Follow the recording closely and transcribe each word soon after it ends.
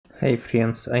Hey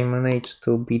friends, I managed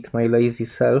to beat my lazy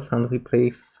self and we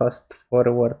play Fast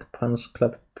Forward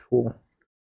PunchClub 2.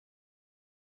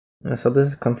 So this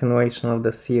is a continuation of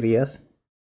the series,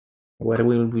 where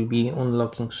we will be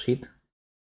unlocking shit.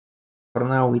 For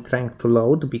now we're trying to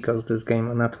load, because this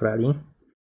game naturally.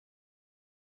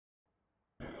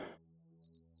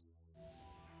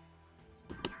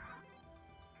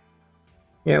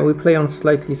 Yeah, we play on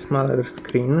slightly smaller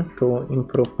screen to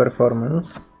improve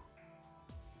performance.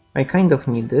 I kind of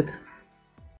need it.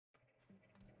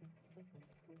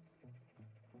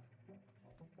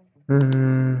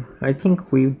 I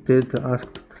think we did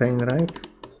Ask to Train, right?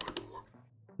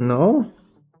 No?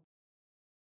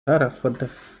 Saraf, what the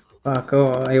fuck?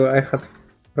 Oh, I had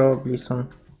probably some...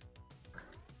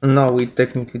 No, we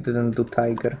technically didn't do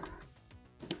Tiger.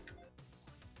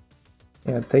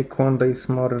 Yeah, Taekwondo is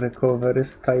more recovery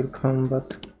style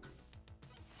combat.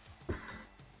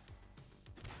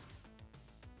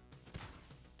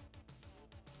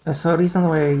 So reason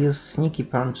why I use sneaky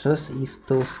punches is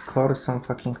to score some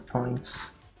fucking points.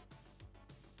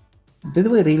 Did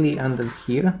we really end it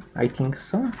here? I think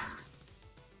so.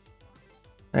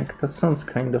 Like, that sounds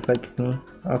kind of like me.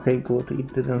 Okay, good,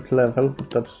 it didn't level, but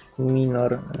that's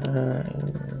minor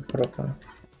problem.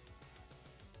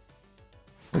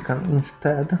 We can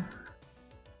instead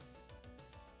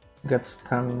get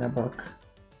stamina back.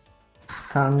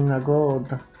 Stamina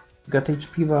god. Get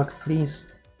HP back, please.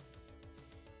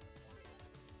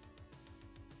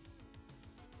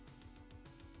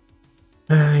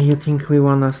 You think we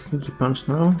wanna sneaky punch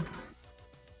now?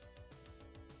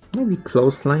 Maybe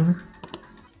clothesline?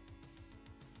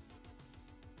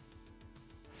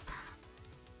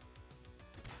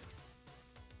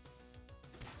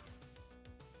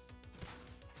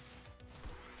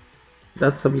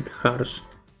 That's a bit harsh.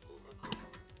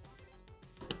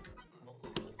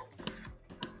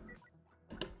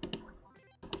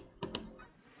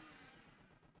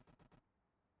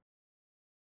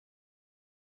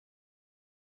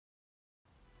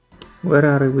 Where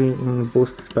are we in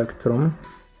boost spectrum?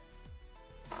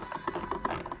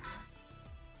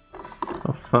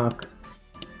 Oh fuck.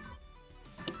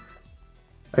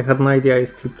 I had no idea I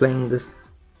was still playing this.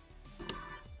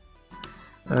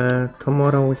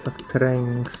 Tomorrow we have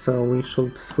training, so we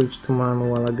should switch to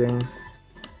manual again.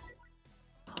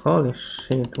 Holy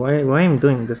shit, why I'm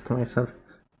doing this to myself?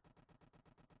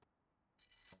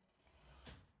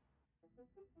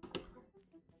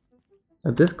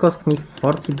 This cost me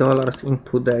 $40 in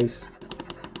 2 days.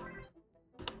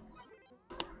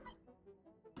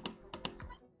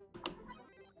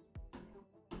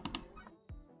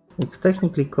 It's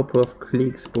technically a couple of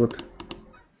clicks, but...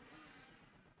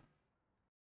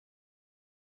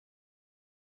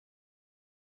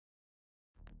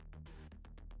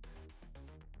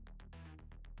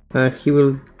 he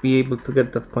will be able to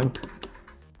get that point.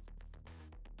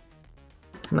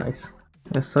 Nice.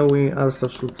 So we also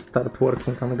should start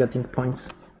working on getting points.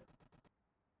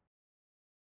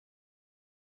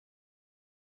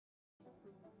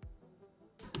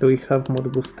 Do we have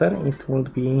mood booster? It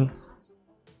would be...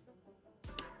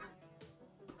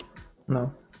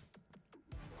 No.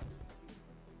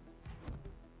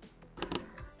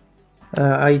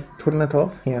 I turn it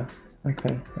off? Yeah.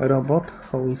 Okay. A robot,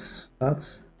 how is that?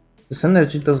 This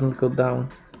energy doesn't go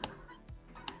down.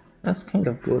 That's kind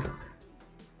of good.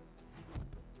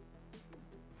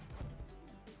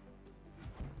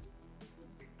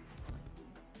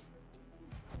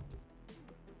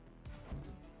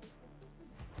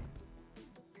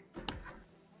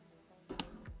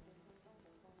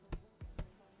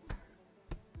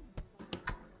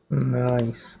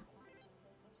 Nice.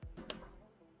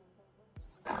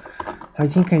 I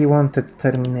think I wanted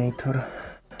Terminator.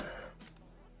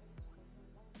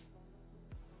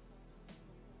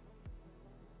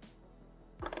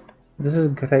 This is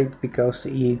great because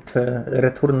it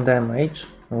return damage,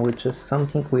 which is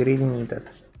something we really needed.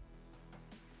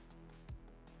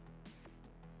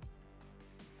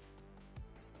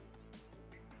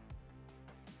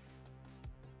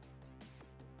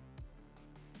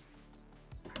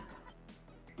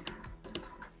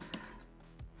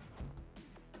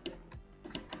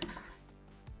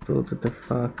 What the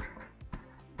fuck?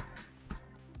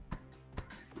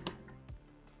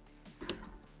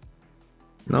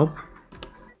 Nope.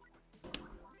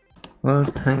 Well,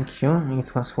 thank you.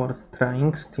 It was worth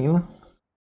trying still.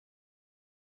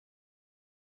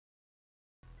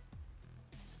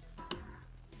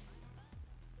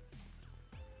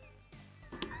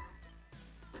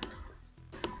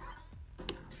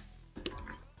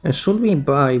 Should we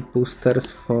buy boosters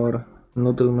for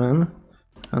Noodleman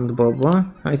and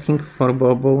Bobo? I think for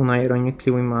Bobo,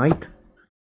 ironically, we might.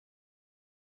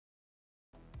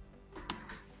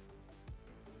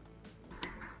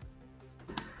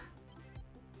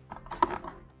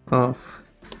 of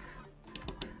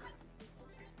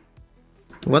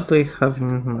what do I have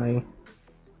in my...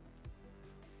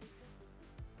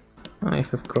 I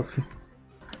have coffee.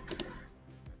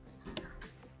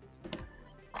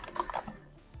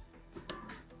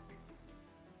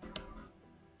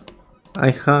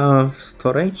 I have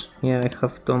storage? Yeah, I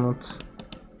have donuts.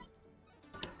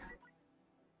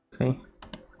 Okay.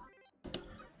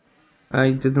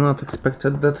 I did not expect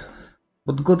that,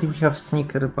 but good if you have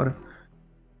Snickers bar.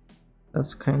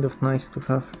 That's kind of nice to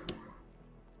have.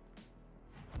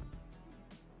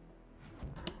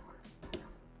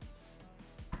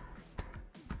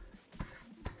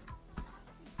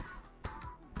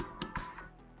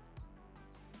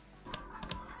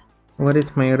 Where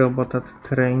is my robot at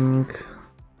training?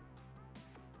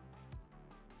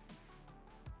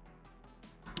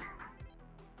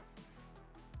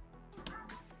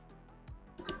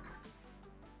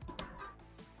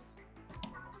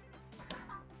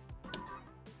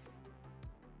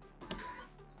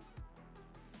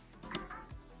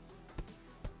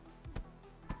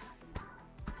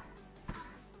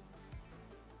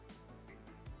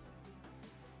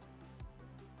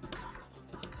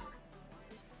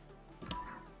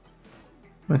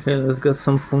 Okay, let's get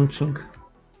some punching.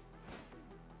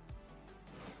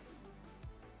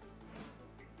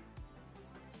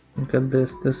 Look at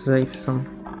this, this saves some.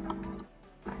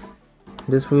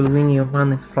 This will win you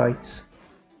money fights.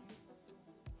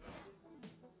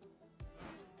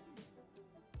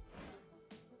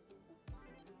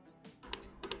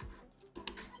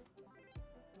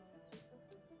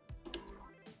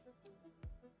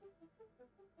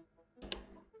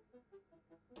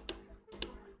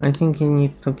 I think you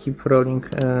need to keep rolling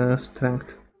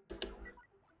strength.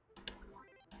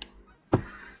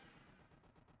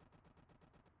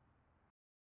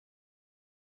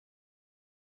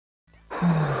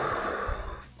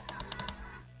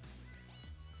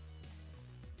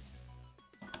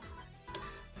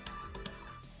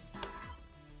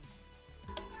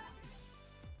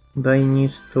 Do I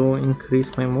need to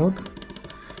increase my mood?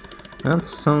 That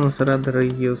sounds rather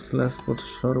useless, but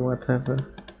sure, whatever.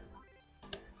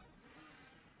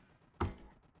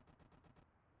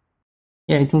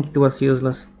 Yeah, I think it was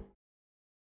useless.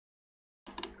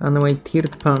 Anyway,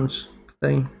 tiered punch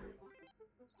today.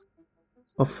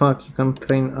 Oh fuck, you can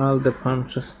train all the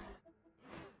punches.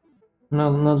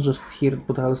 No, not just tiered,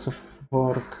 but also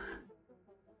forward.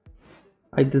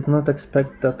 I did not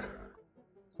expect that.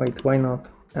 Wait, why not?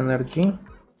 Energy?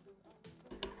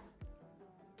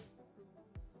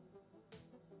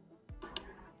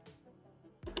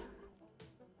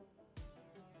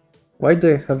 Why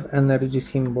do I have energy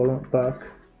symbol back?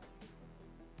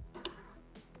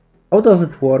 How does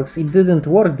it work? It didn't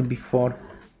work before.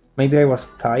 Maybe I was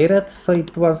tired, so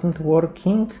it wasn't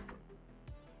working?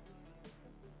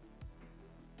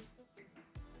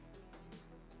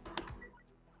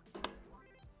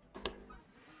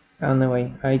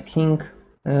 Anyway, I think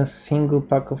a single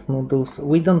pack of noodles.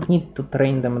 We don't need to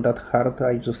train them that hard,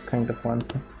 I just kind of want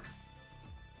to.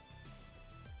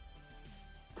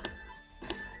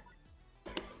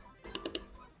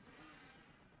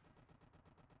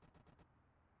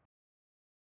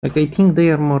 Like, I think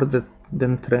they are more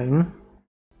than train.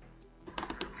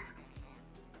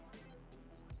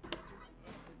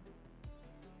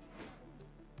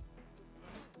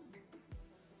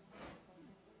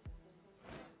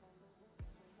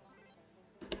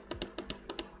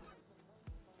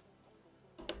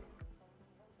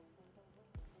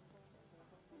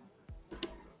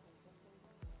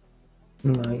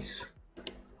 Nice.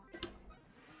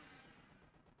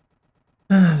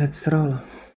 Let's roll.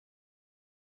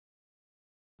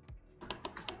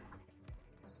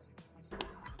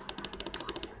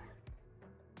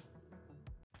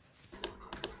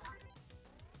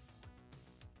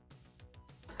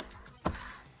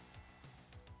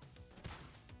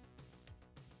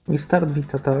 We start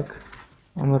with attack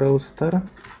on roaster.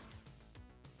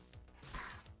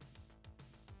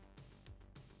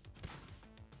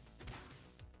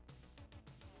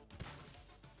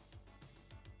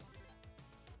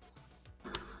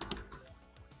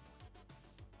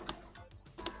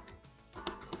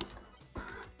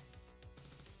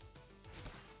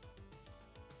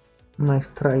 Nice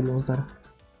try, loser.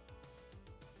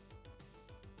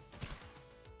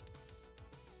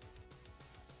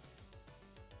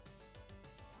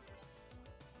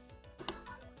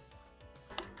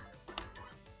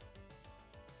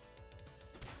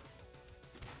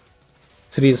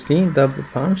 Seriously, double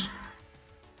punch?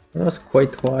 That was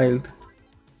quite wild.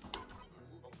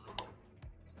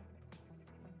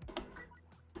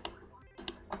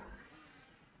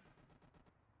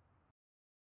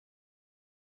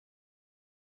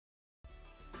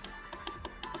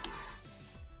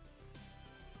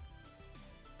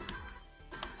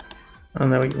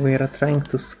 And we are trying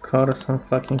to score some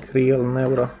fucking real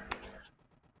neuro.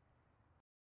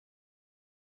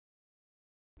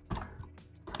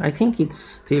 I think it's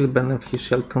still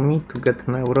beneficial to me to get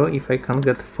neuro if I can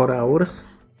get 4 hours.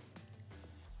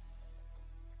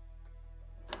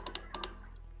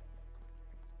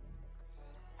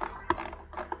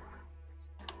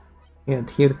 Yeah,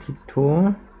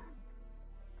 32.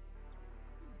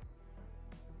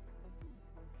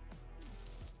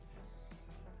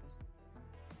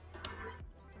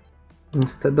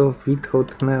 Instead of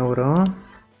without neuro.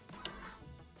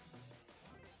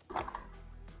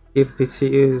 36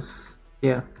 is,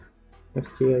 yeah,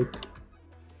 58.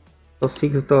 So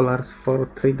 $6 for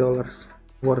 $3.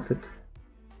 Worth it.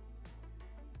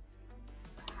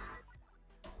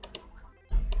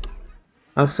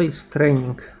 Also it's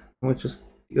training, which is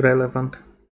irrelevant.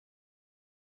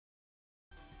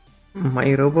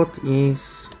 My robot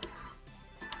is...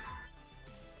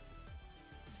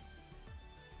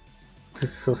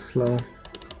 It's so slow.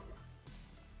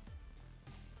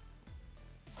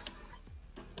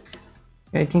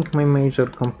 I think my major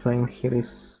complaint here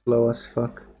is slow as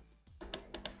fuck.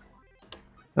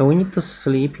 We need to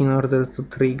sleep in order to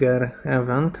trigger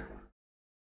event.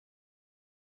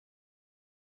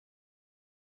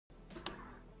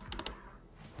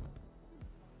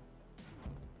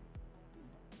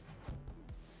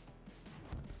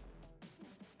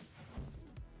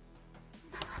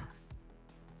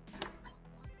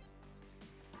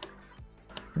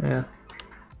 Yeah.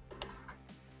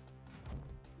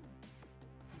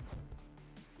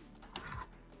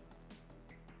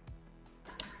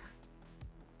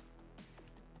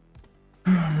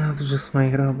 Not just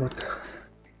my robot.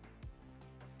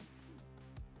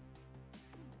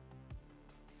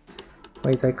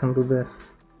 Wait, I can do this.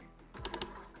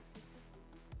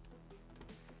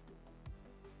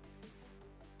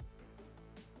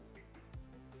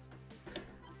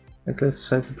 Let's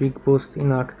check big boost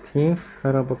inactive,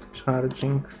 robot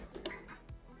charging.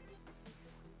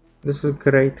 This is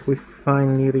great, we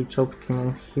finally reach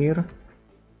optimum here.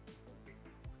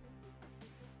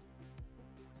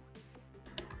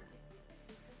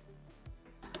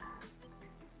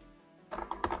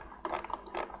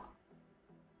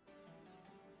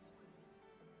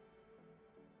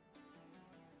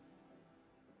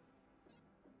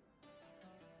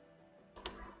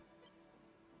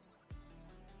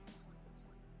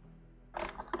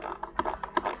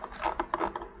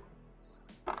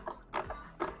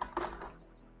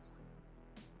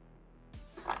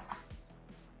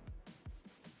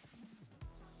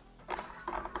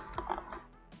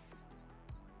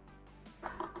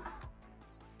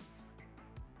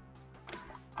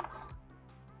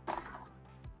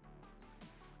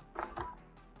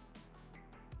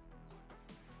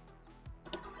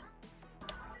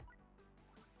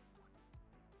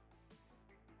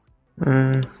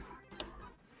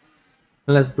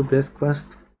 Let's do this quest.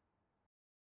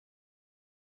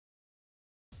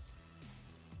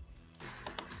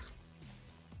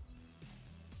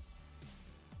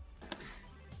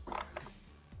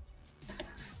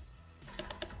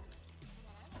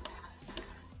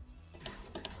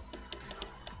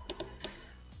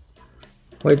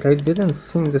 Wait, I didn't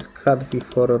see this cat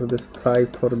before, or this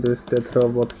pipe, or this dead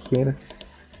robot here.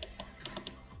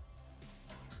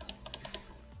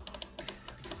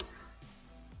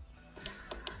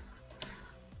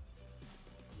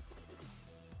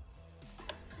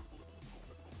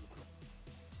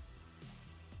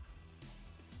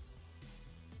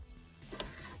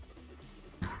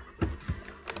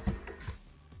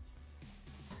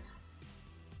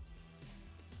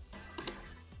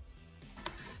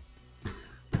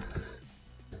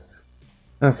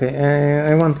 Okay,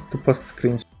 I wanted to post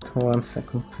screenshot. 1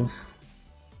 second, please.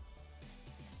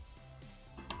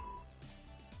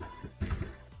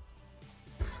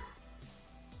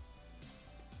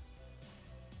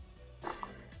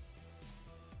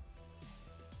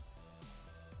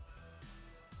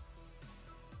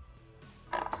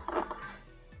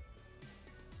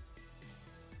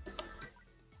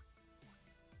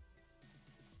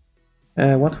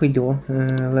 What we do?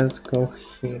 Let's go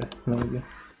here, maybe.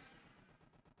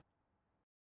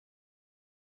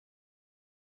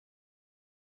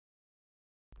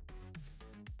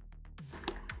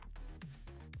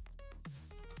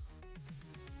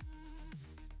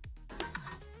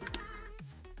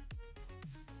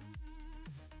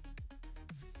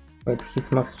 Wait,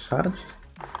 he's max charged?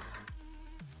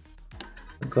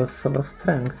 Go for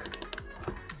strength.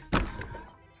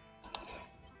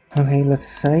 Okay, let's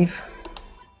save.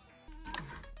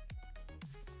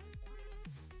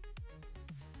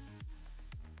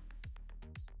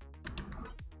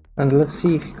 And let's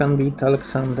see if he can beat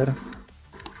Alexander.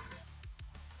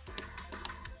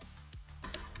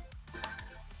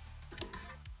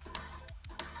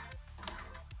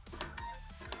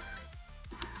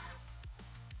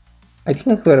 I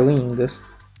think we're winning this.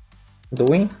 Do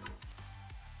we?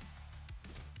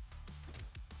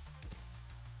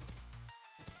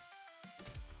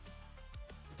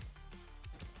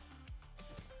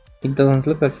 It doesn't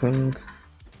look like winning.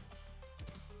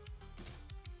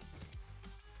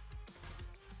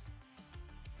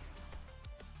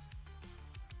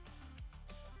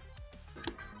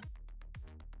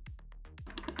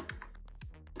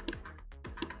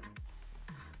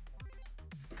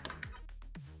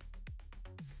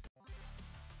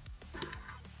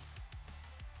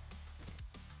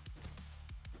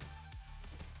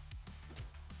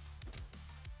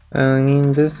 I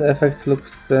mean, this effect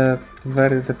looks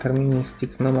very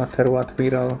deterministic no matter what we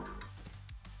roll.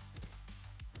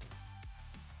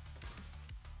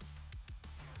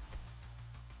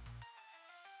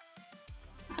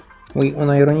 We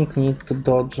unironically need to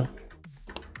dodge.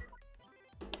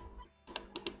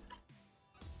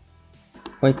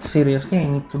 Wait, seriously, I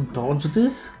need to dodge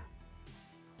this?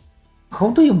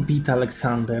 How do you beat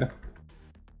Alexander?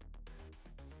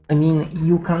 I mean,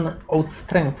 you can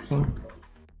outstrength him.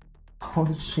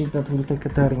 Holy shit, that will take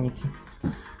eternity.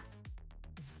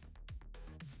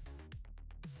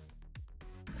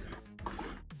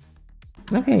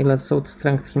 Okay, let's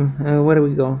outstrength him. Where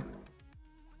we go?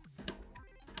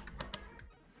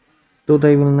 Dude,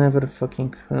 I will never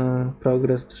fucking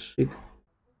progress this shit.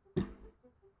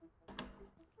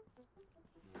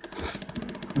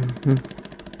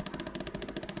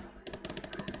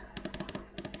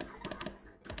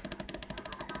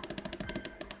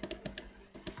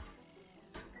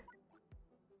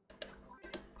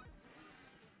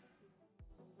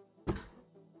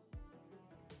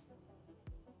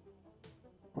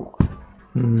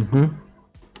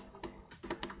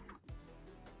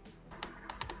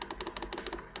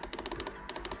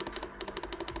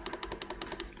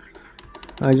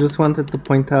 I just wanted to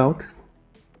point out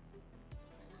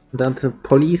that the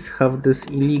police have this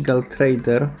illegal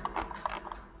trader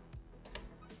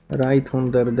right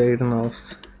under their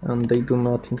nose and they do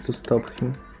nothing to stop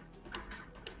him.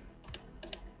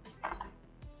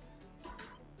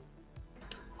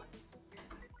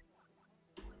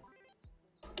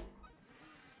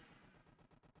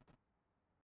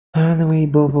 Anyway,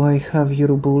 Bobo, I have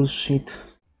your bullshit.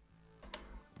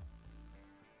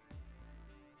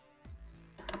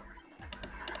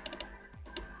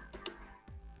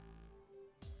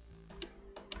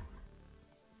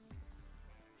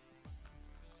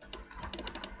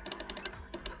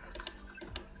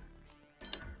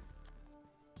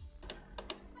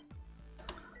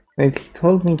 Wait, he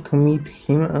told me to meet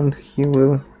him and he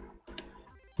will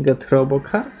get robo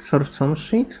cards or some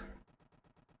shit?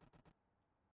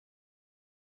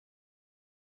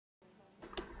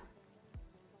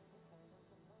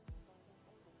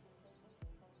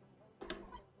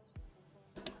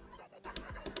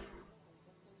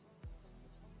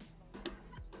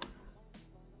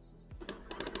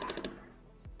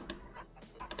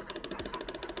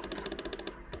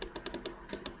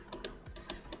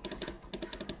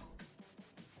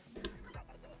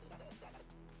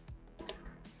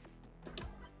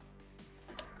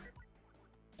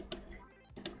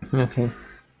 Okay.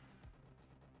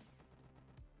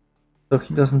 So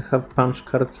he doesn't have punch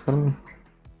cards for me.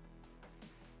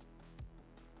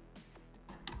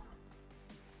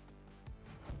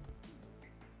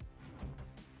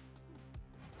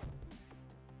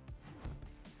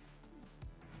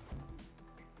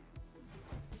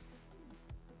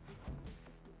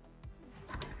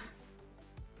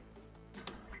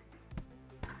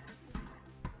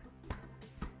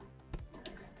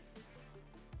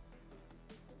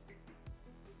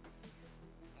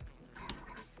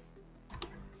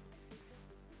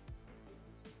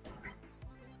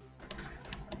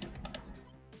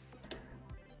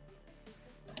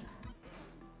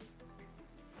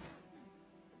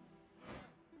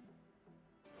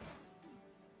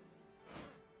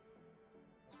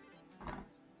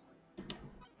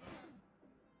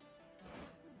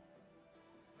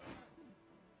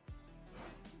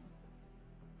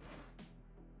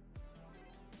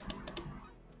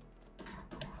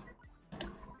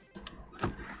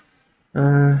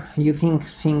 You think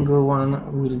single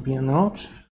one will be a notch?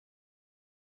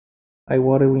 I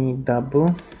worry we need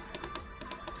double.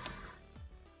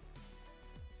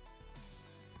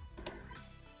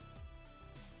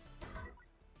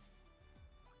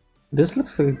 This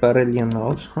looks like barely a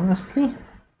notch, honestly.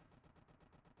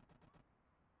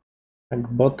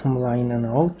 Like bottom line a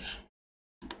notch.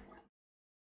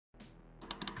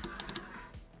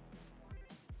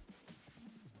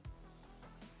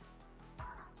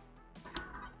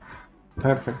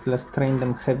 Perfect, let's train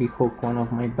them heavy hook, one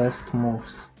of my best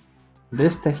moves.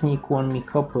 This technique won me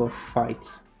couple of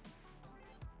fights.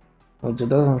 Which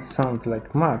doesn't sound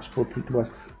like much, but it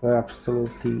was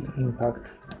absolutely impactful.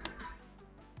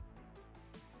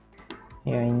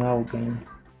 Yeah, I know, game.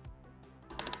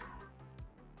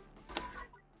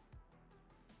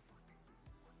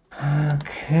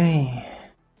 Okay.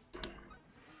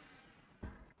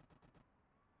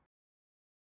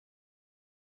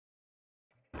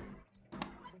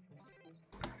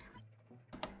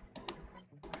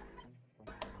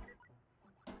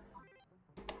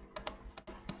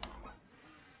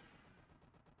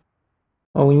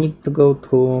 Oh, we need to go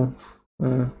to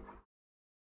the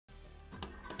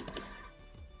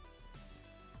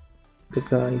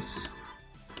guys.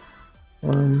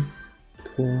 1,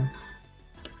 2.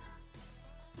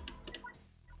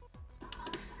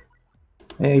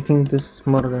 I think this is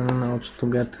more than enough to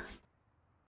get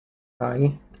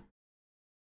high.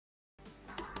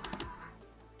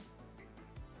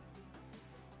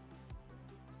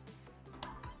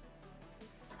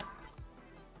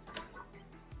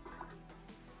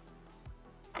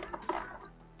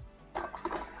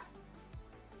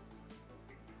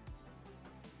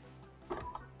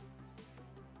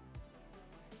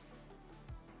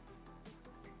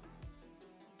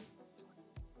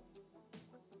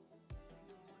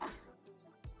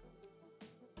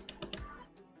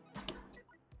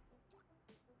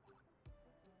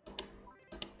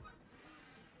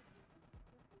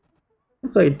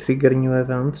 Do I trigger new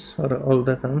events or old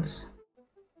events?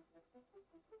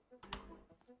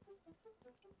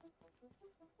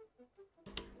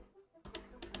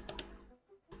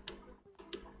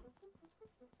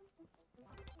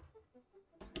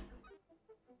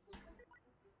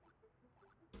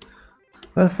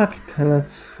 Well, fuck it,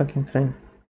 let's fucking train.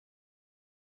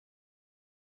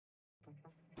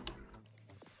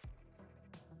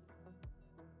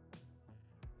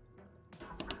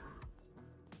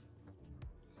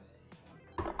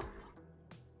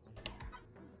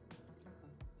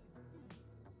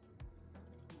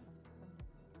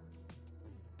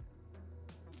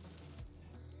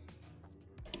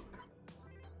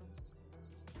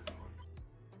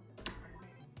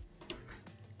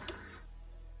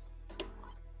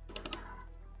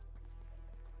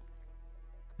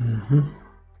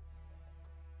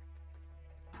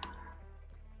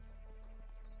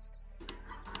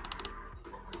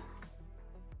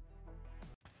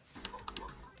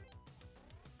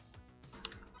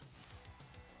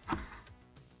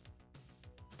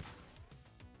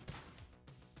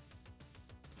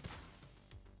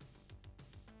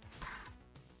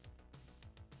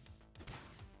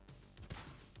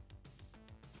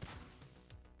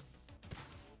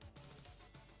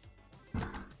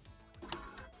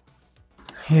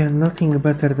 Yeah, nothing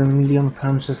better than million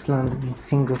punches landed in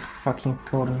single fucking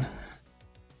turn.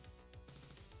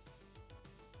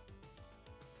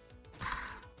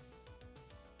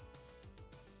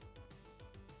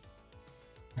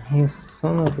 You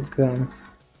son of a gun.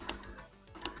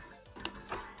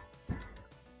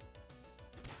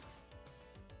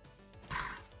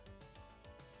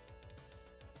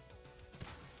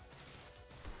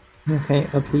 Okay,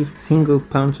 at least single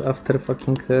punch after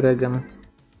fucking Regan.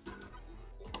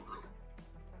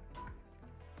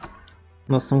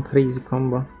 Not some crazy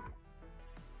combo.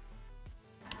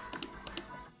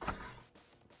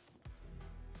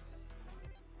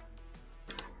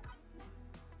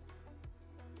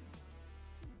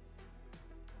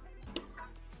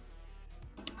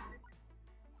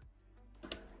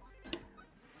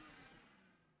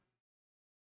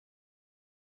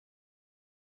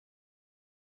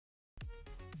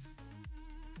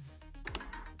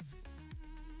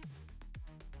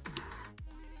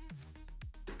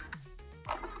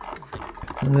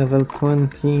 Level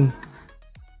 20.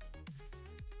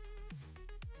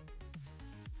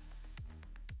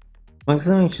 Max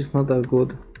damage is not that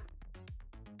good.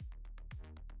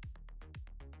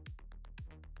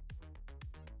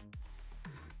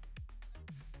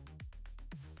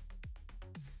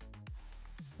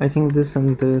 I think this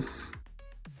and this.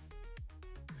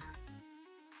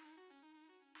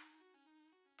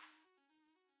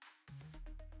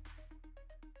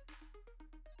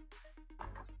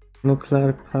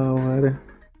 Nuclear power.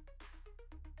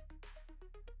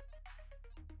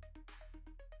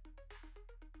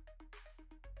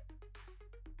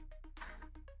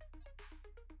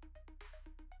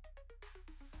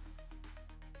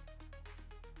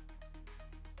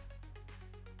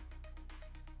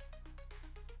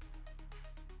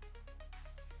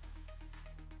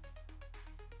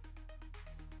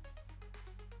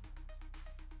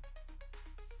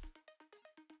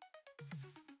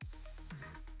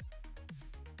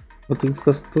 But it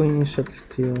costs 2 initiative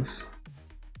to use.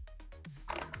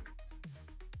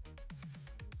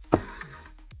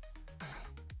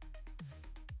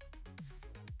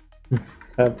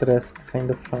 Hard rest, kind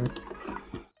of fun.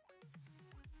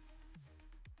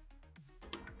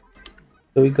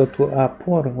 Do we go to up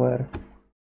or where?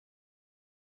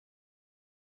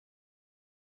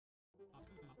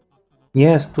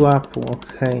 Yes, to up,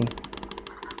 okay.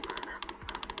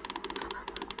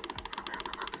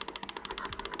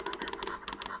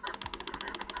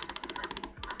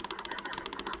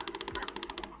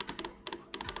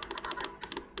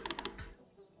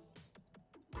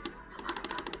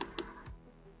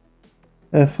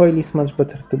 Foil is much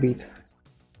better to beat.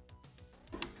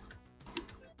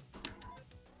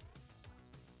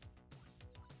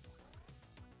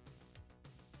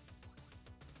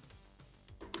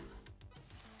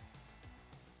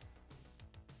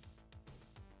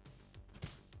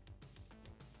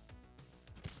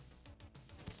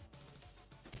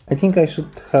 I think I should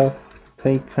have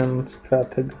taken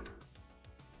Strateg.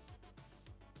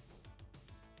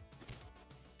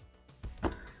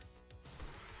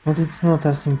 But it's not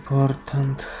as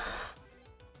important.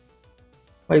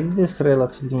 Wait, it is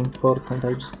relatively important.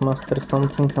 I just master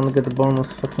something and get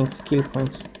bonus fucking skill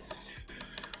points.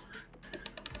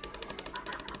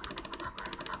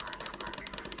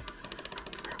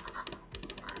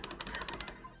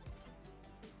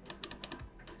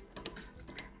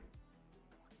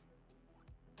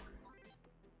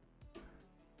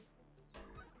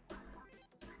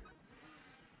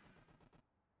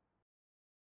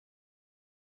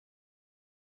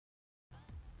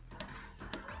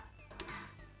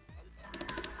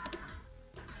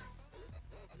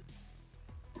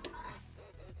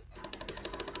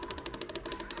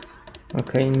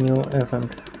 Okay, new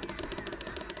event.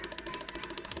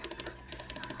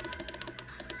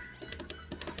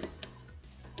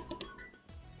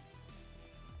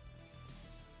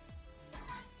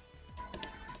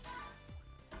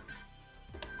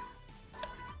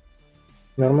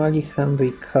 Normally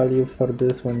Henry call you for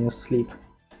this when you sleep.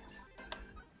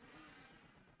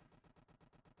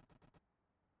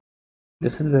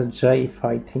 This is a J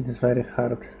fight, it's very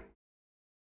hard.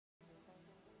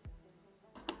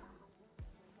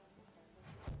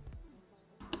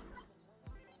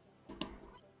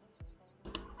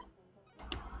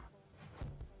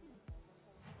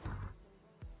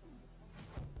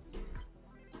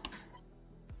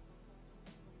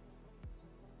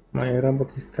 My robot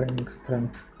is training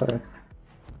strength, correct.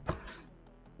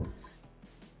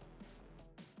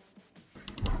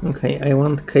 Okay, I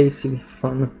want Casey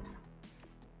fun.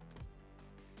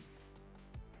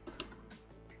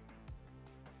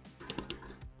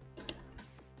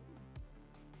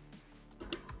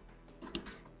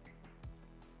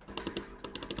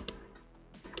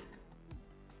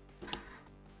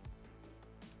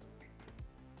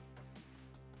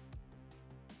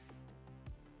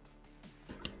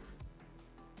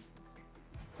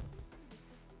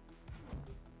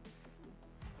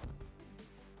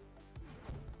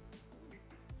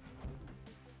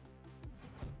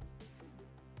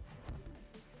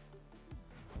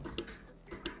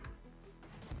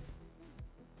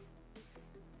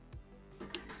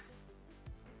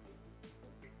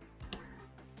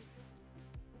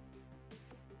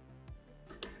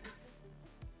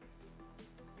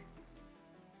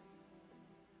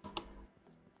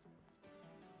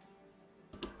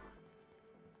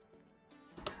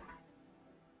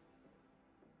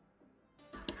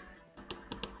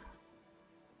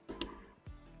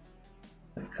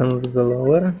 I cannot go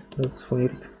lower, that's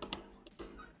weird.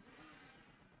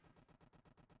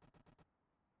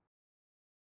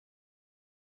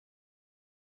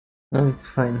 No, it's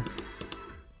fine.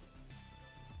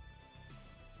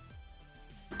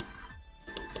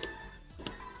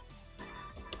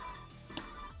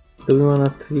 Do we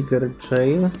wanna trigger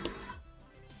jail?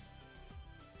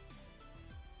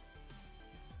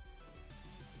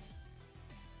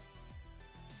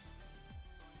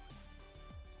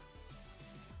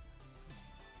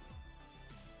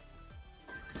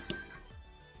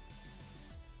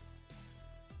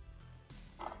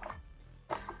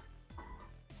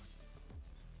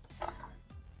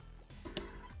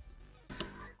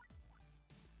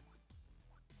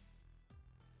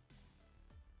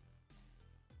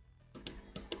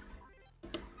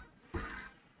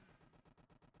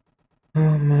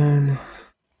 Oh man.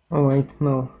 Oh wait,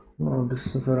 no. No,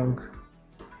 this is wrong.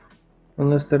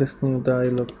 Unless there is new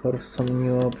dialogue or some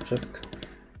new object.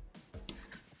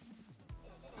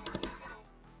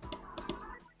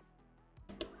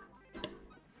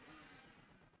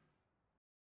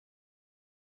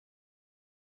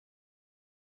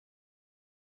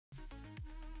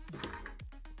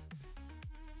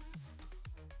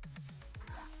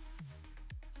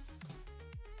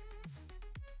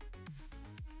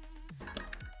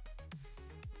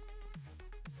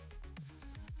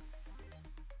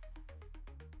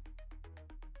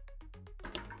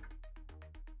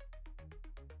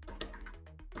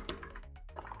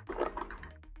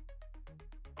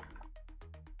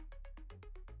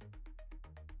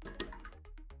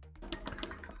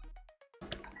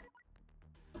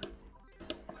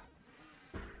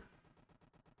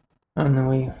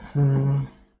 Anyway,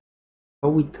 how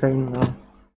we train now?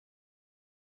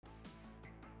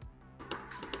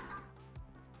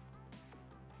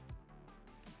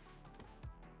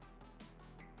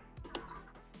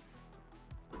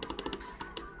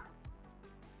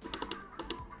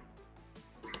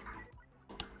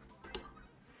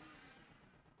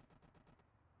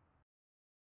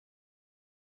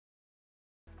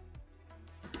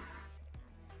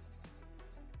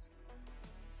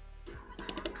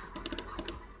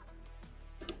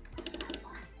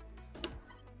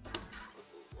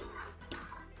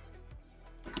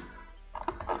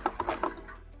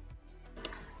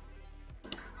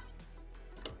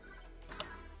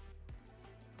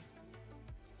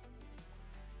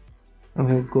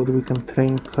 Okay, good, we can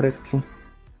train correctly.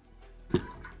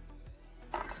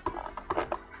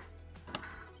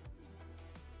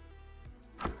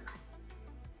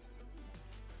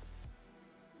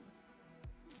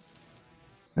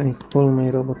 I call my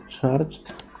robot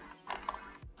charged.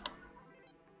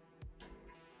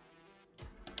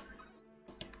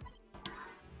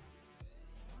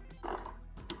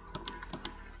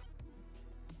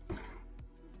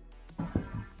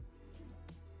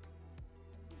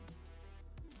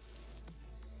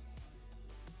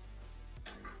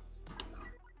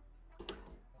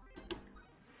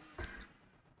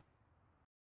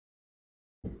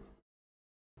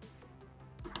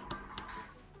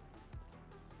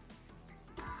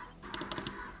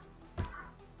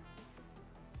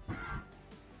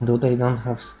 Dude, I don't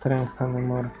have strength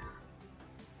anymore.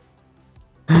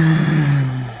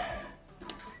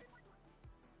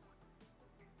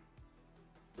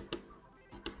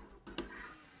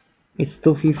 It's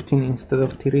 215 instead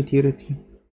of 330.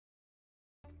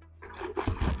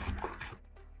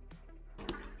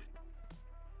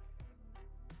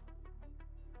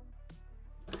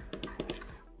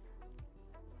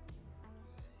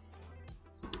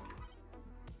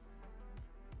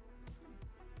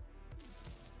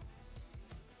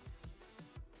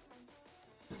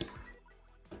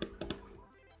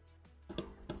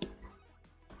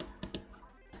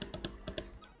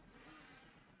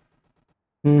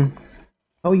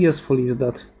 How useful is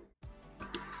that?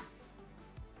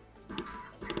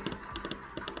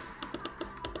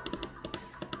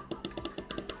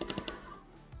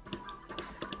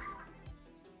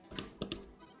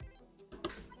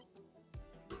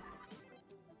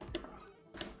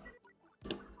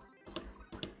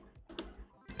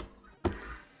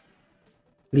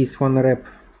 Please, 1 rep.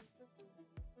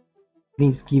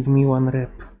 Please give me 1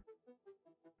 rep.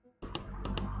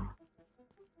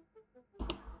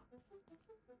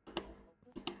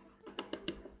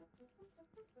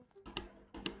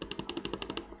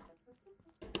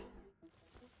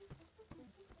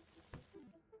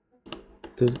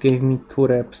 Just gave me 2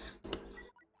 reps.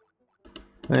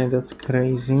 Hey, that's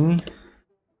crazy.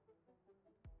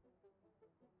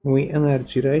 We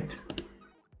energy, right?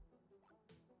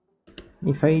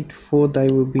 If I eat food, I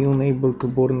will be unable to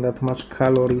burn that much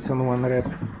calories on 1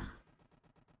 rep.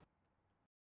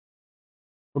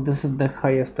 So this is the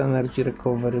highest energy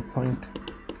recovery point.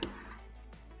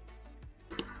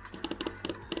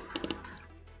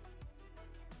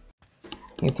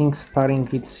 I think sparring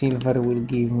with silver will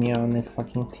give me a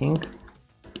fucking thing.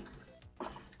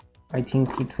 I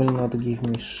think it will not give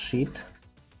me shit.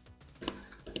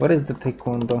 Where is the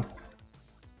taekwondo?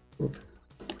 Good.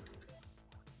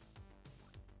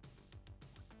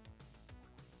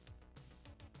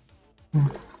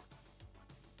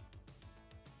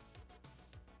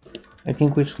 I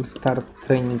think we should start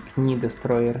training knee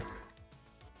destroyer.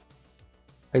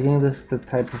 I think this is the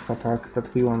type of attack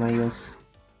that we wanna use.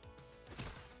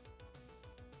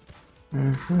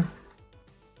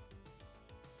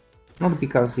 Not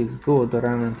because it's good or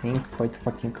anything, quite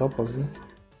fucking opposite.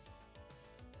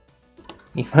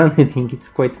 If anything, it's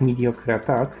quite mediocre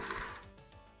attack.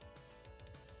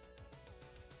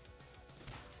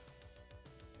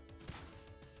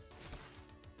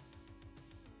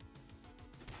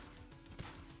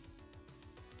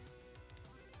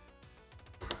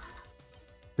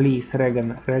 Please,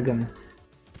 Regan.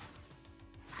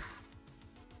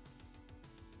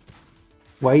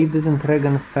 Why you didn't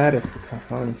Regan first?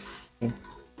 Holy shit.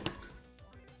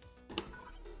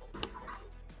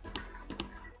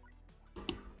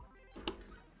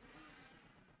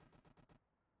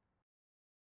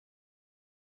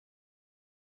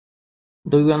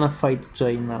 Do you wanna fight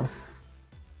Jay now?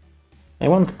 I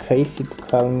want Casey to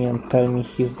call me and tell me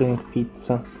he's doing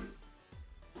pizza.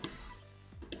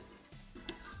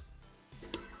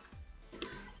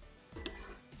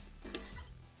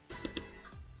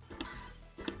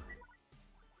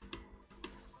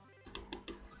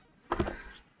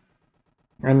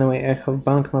 Anyway, I have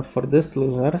banknote for this,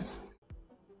 losers.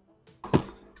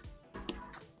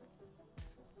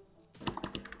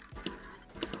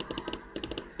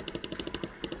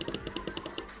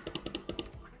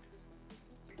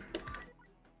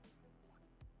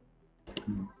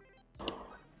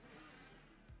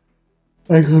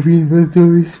 I have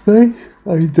inventory space?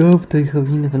 I doubt I have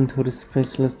inventory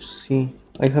space, let's see.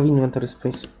 I have inventory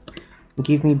space.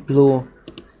 Give me blue.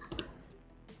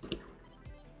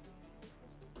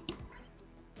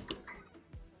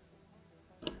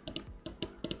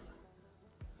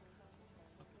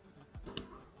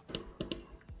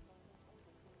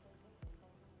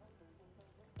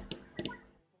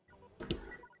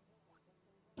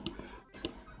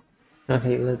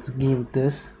 Okay, let's give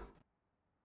this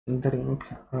drink.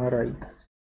 Alright.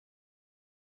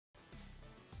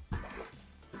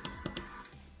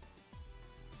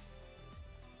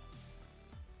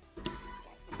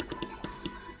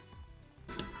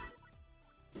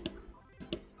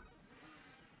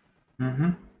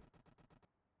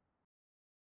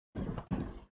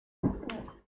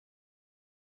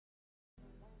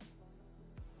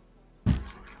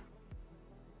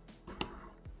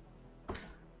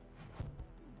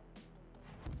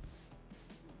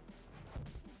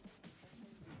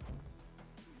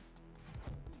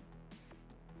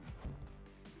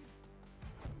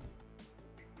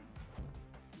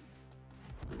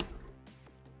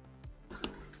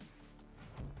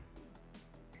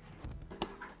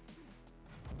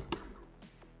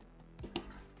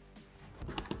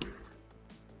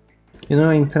 You know,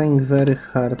 I'm trying very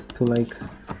hard to like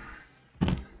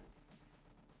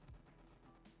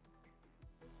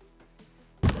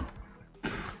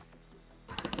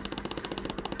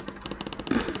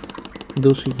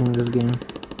do shit in this game.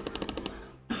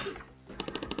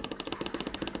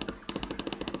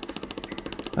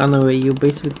 Anyway, you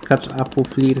basically catch Apple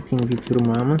flirting with your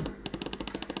mom,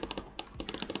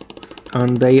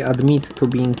 and they admit to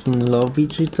being in love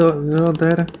with each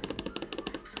other,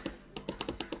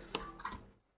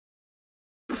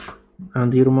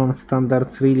 and your mom's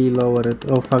standards really lowered.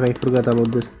 Oh fuck, I forgot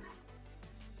about this.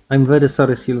 I'm very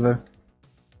sorry, Silver.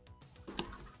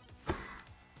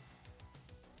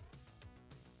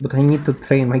 But I need to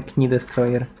train my Knee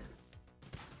Destroyer.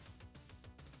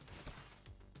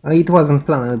 It wasn't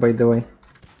planned, by the way.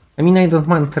 I mean, I don't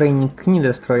mind training Knee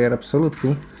Destroyer,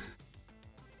 absolutely.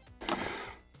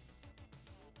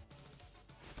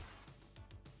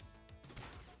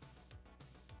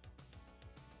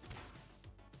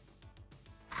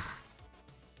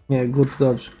 Yeah, good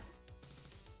dodge.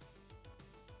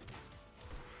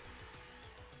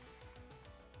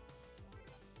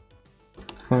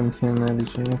 Twenty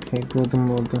energy, okay, good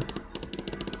mode.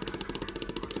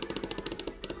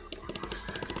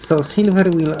 So Silver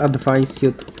will advise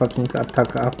you to fucking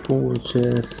attack Apple, which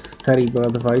is terrible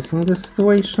advice in this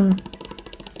situation.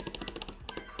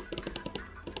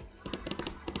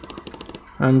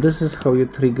 And this is how you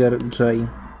trigger J.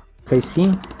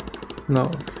 KC? No,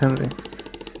 Henry.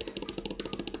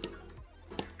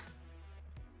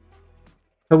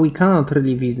 So we cannot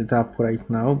really visit Apple right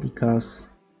now because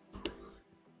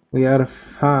we are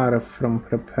far from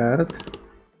prepared.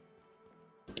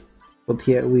 But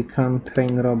yeah, we can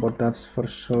train robot, that's for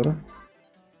sure.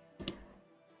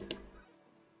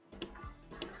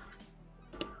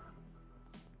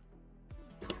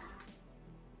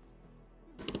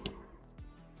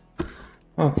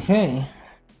 Okay.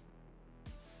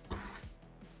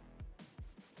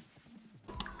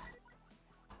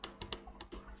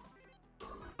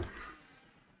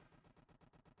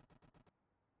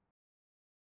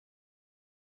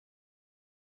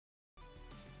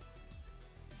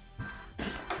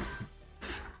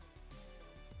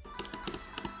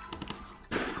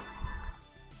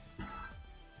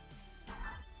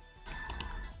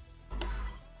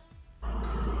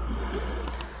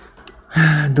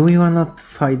 Do we wanna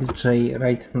fight Jay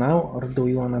right now or do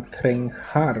we wanna train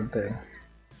harder?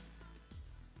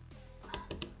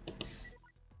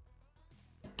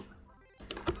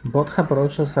 Both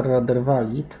approaches are rather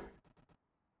valid.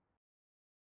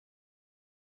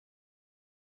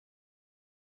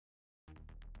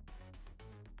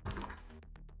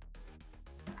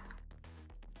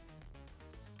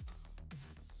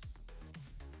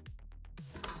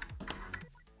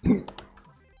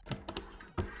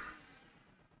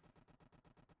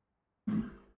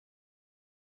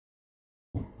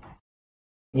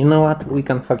 You know what? We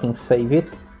can fucking save it.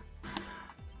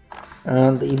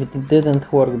 And if it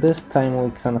didn't work this time,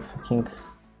 we can fucking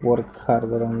work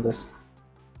harder on this.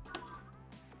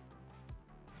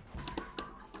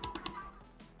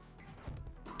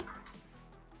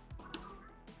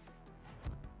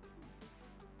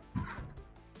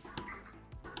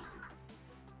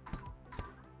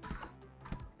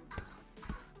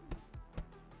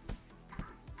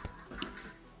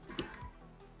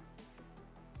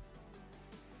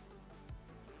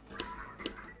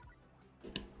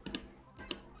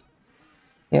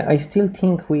 Yeah, I still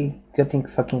think we getting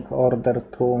fucking order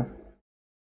to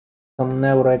some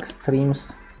neuro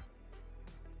extremes,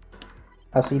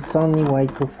 as it's only way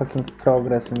to fucking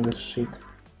progress in this shit.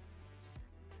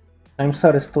 I'm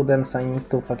sorry students, I need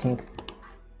to fucking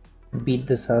beat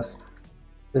this ass.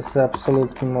 This is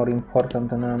absolutely more important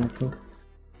than anything.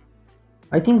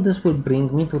 I think this will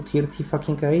bring me to tier 30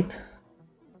 fucking 8.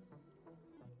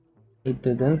 It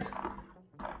didn't.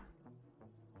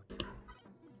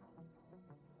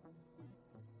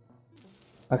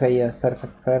 Okay, yeah,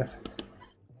 perfect.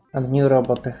 And new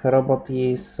robot. The robot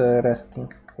is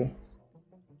resting. Okay.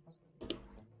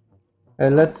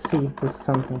 Let's see if this is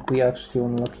something we actually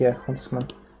unlock. Yeah, Huntsman.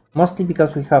 Mostly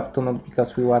because we have to, not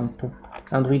because we want to.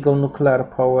 And we go nuclear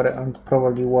power and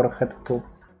probably warhead too.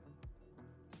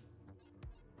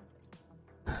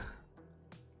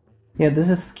 Yeah, this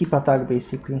is skip attack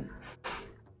basically.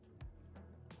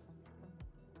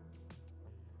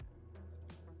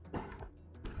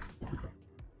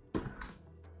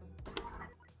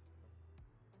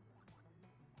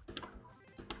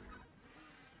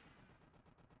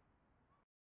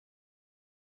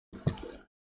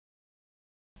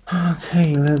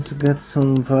 Okay, let's get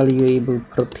some valuable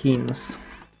proteins.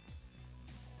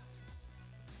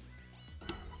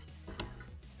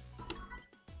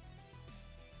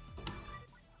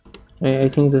 I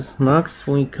think this max,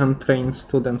 we can train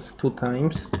students 2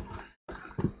 times.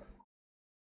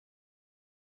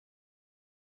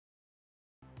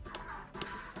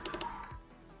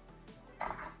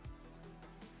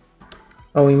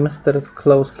 Oh, we mastered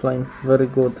clothesline, very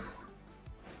good.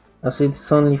 As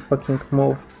it's only fucking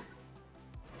move.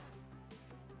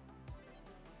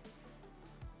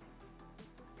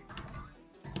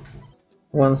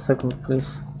 One second, please.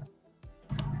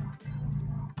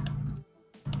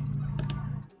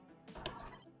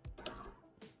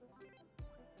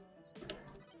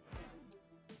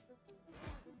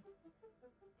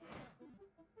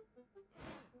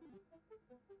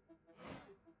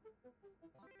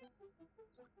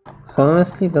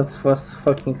 Honestly, that was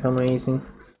fucking amazing.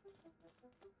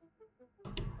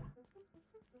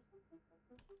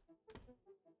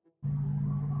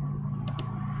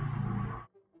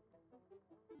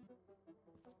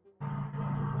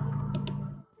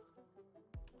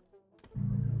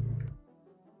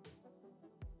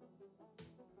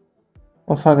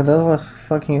 Oh fuck, that was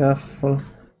fucking awful.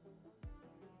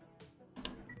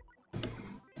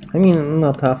 I mean,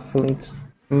 not awful, it's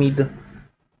mid.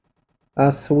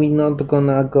 As we not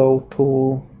gonna go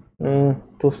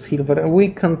to silver.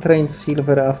 We can train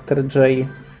silver after J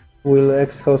will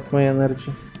exhaust my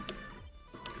energy.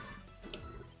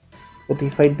 But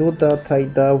if I do that, I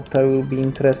doubt I will be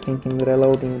interested in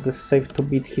reloading this save to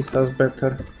beat his ass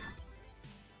better.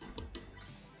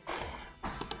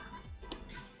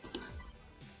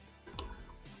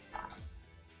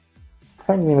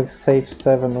 Find me like save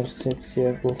 7 or 6,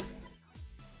 yeah, good.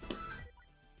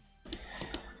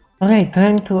 Okay,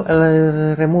 time to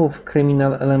remove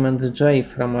criminal element J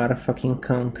from our fucking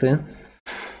country.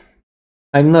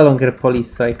 I'm no longer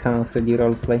police, so I cannot really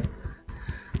roleplay.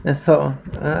 So,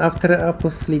 after Apu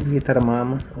sleep with her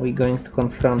mom, we're going to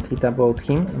confront it about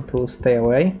him to stay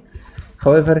away.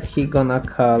 However, he gonna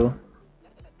call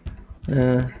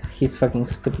his fucking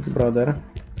stupid brother.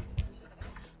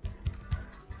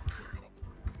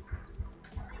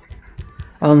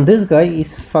 And this guy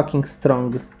is fucking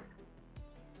strong.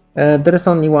 There's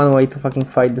only one way to fucking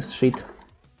fight this shit.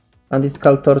 And it's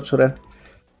called Torturer.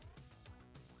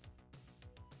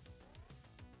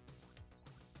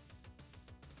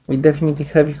 We definitely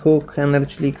heavy hook,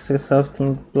 energy leaks,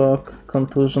 exhausting block,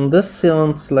 contusion. This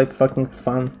sounds like fucking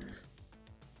fun.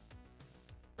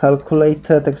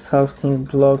 Calculated, exhausting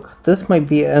block. This might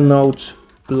be a notch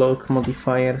block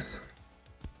modifiers.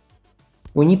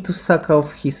 We need to suck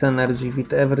off his energy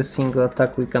with every single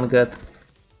attack we can get.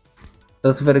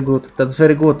 That's very good. That's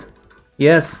very good.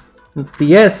 Yes.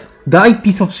 Yes! Die,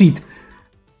 piece of shit!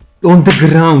 On the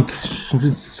ground!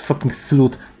 Fucking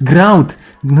slut. Ground!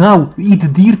 Now! Eat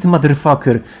dirt,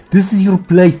 motherfucker! This is your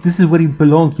place. This is where you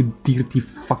belong, you dirty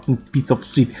fucking piece of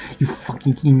shit. You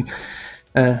fucking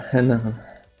no.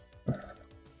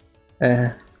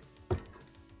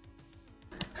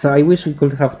 So I wish we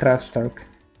could have trash talk.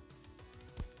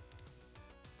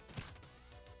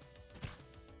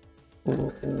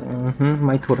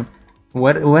 My turn.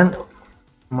 When?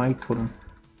 My turn.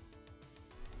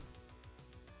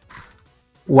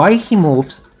 Why he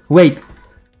moves? Wait.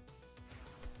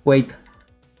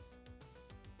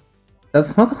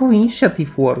 That's not how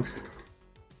initiative works.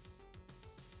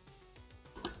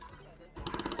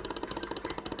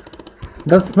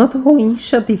 That's not how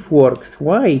initiative works.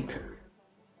 Wait.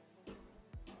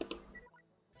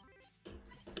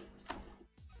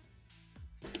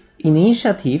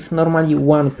 initiative, normally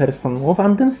one person move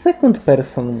and then second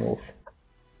person move.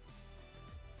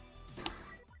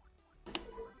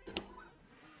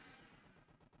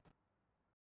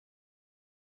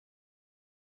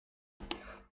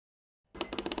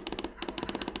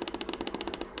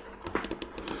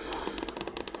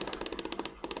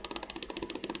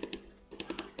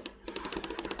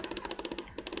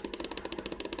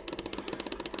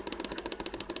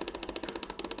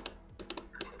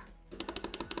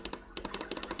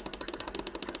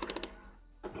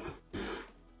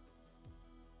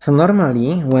 So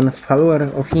normally, when follower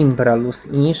of Imbra lose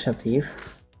initiative,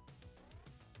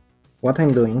 what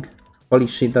I'm doing? Holy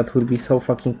shit, that will be so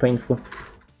fucking painful.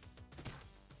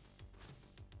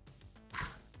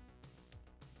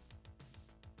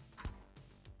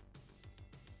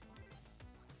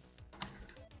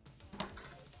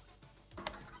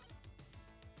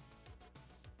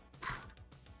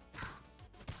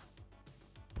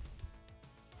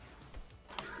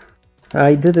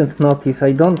 I didn't notice,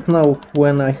 I don't know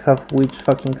when I have which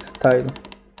fucking style.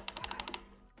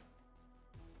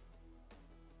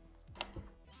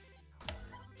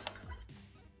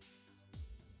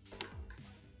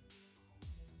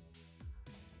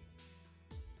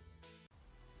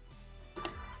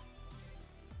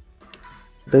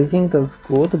 I think that's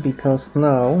good because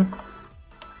now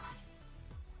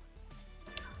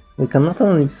we can not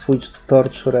only switch to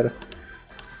Torturer,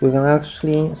 we can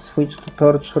actually switch to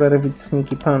Torturer with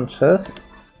sneaky punches,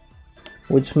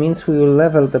 which means we will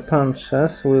level the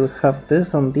punches. We'll have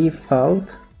this on default.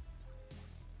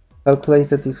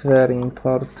 Calculated is very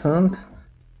important.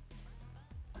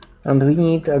 And we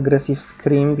need aggressive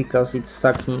scream because it's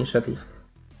suck initiative.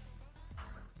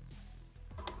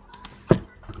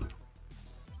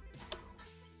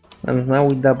 And now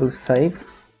we double save.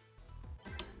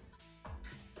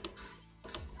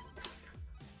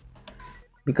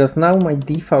 Because now my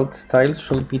default style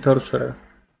should be Torturer.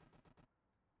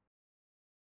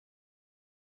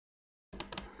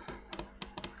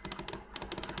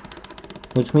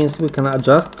 Which means we can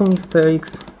adjust to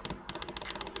mistakes.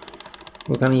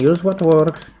 We can use what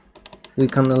works. We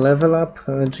can level up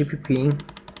GPP.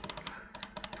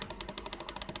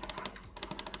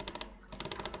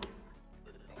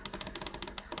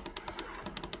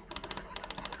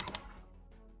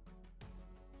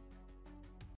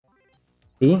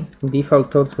 See?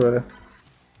 Default Torturer.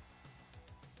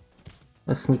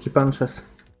 Sneaky punches.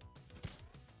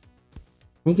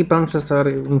 Sneaky punches are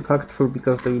impactful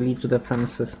because they leech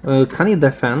defenses. Can you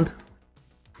defend?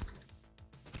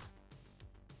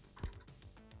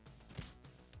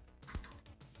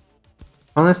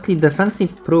 Honestly,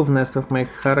 defensive proveness of my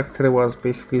character was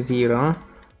basically 0.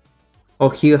 Oh,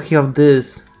 here you have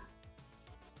this.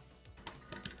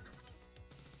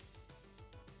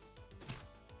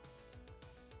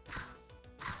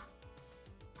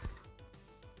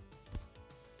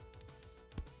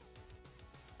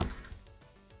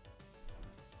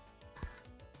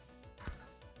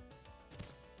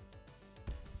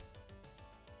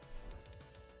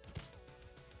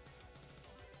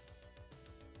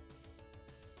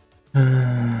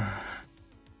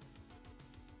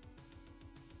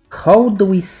 How do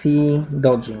we see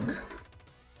dodging?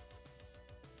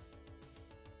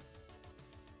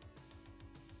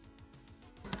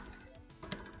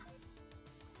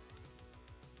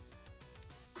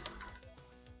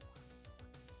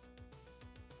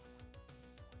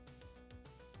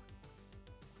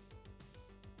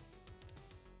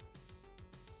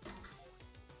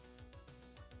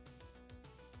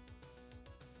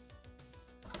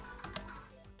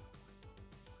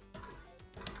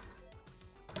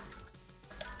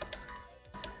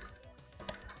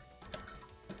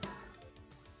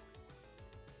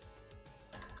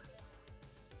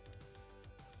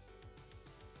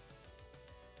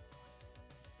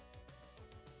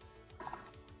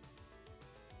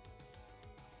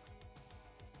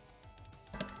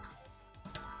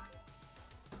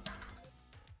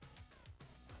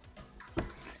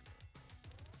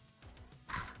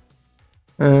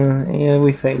 Yeah,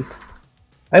 we failed.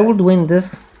 I would win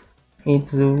this.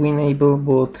 It's winnable,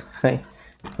 but hey,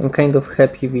 I'm kind of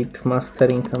happy with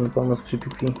mastering and bonus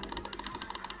GPP.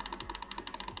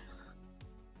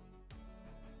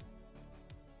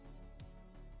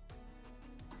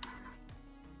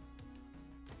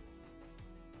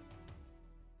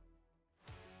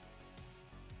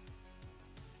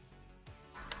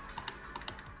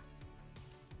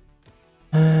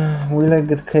 Will I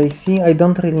get KC? I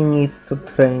don't really need to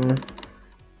train.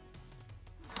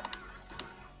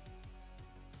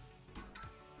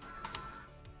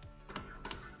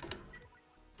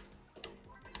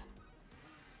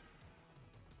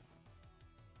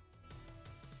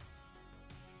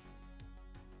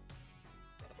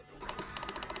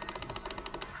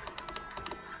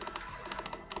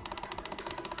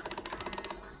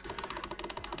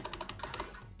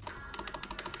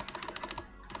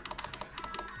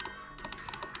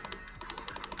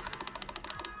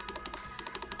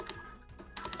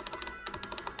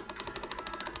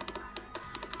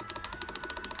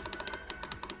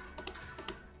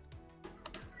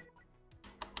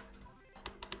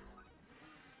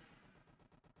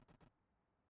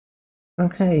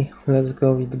 Okay, let's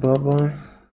go with Bobo.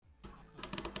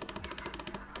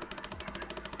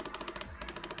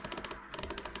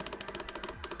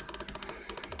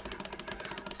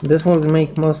 This would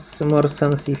make more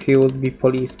sense if you would be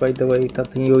police, by the way,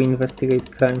 that you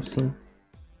investigate crime scene.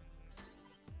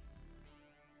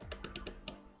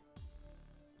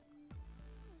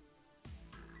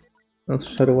 Not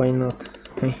sure why not.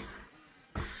 Okay.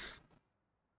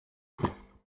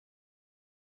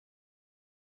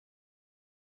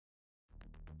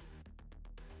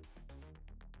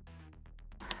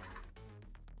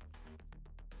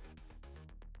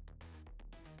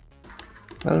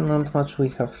 Well, not much we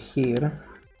have here.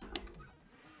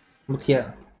 But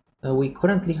yeah, we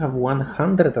currently have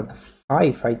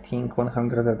 105, I think,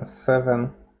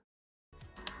 107.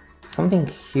 Something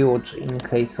huge in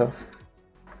case of...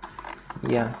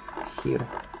 yeah, here.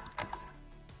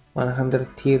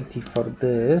 130 for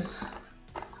this.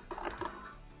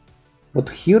 But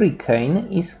Hurricane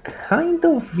is kind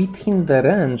of within the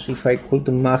range if I could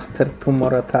master 2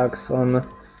 more attacks on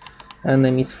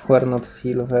enemies who are not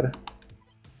silver.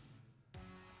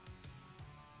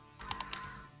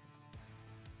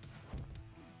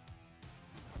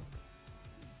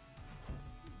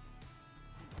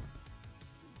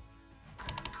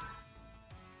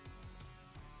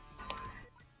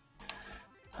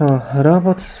 Oh,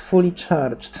 robot is fully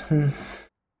charged.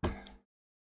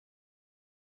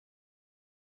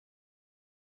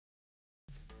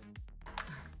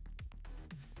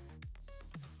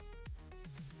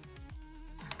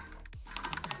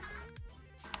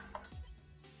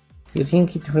 You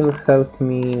think it will help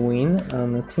me win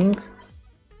anything?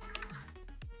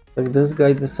 Like this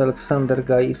guy, this Alexander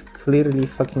guy is clearly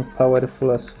fucking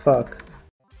powerful as fuck.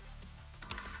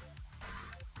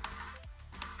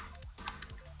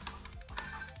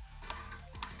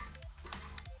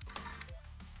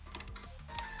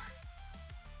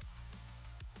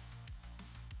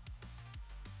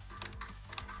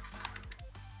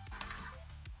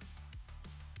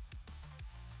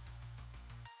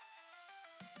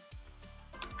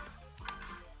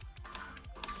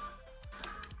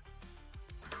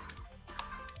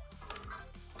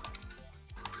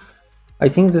 I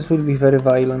think this will be very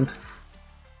violent.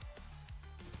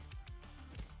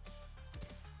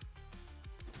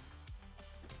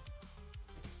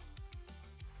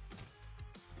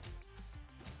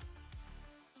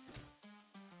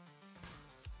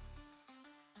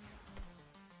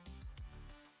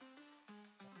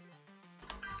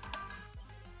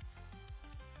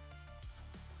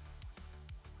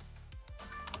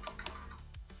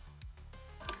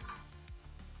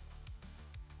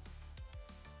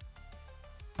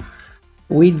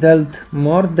 We dealt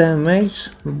more damage,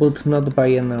 but not by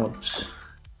a notch.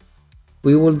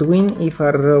 We would win if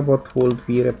our robot would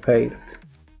be repaired.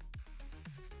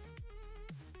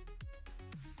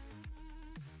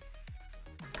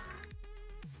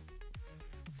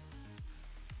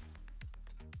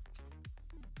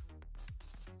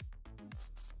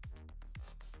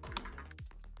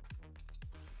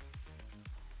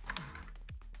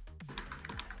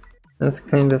 That's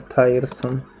kind of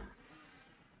tiresome.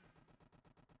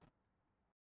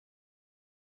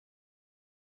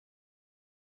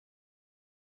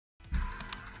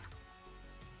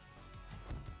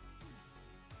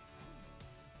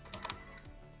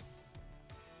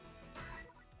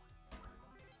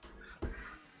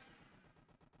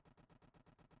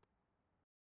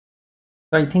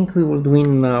 I think we would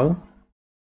win now.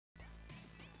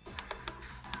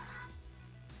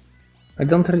 I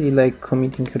don't really like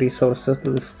committing resources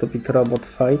to the stupid robot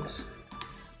fights,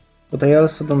 but I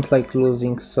also don't like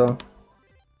losing, so...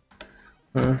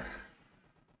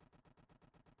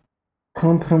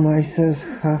 compromises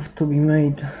have to be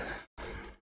made.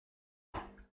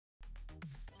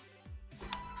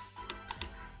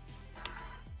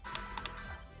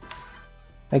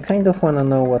 I kind of wanna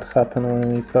know what happened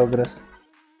when we progress.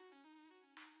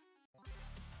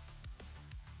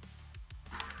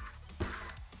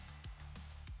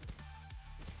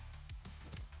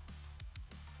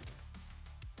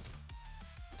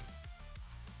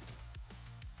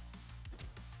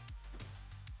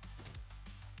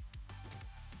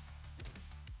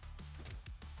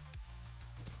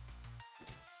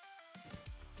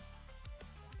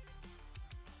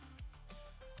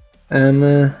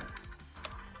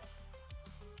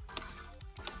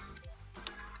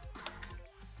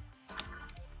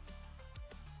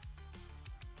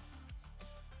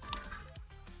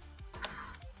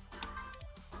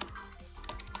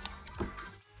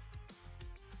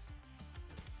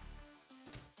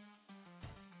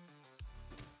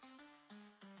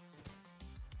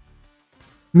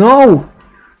 No!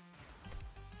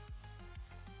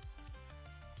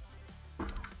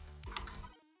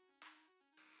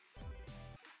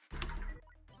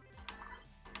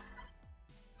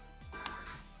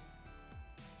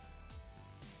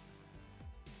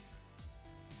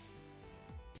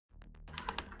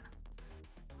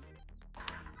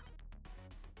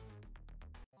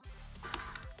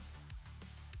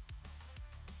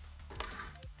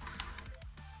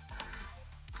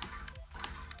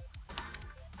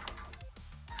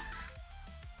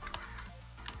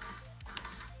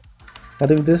 What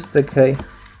if this is the case?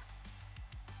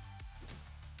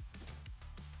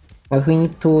 But we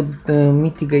need to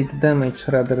mitigate damage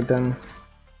rather than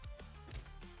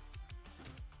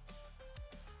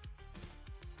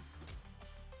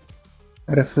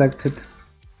reflected.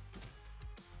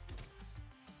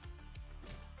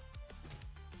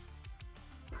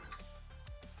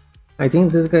 I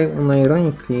think this guy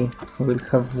unironically will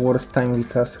have worse time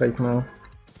with us right now.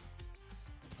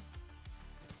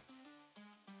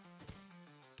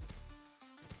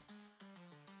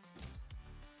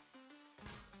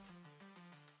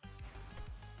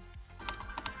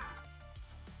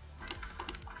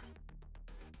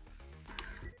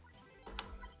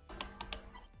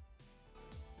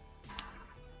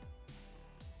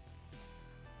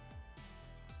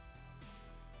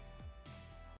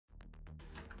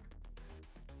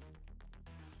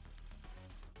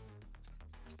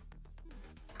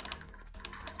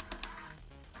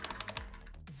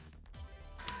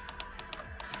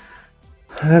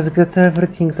 Let's get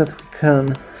everything that we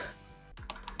can.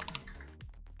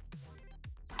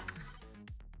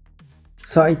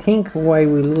 So I think why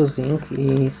we're losing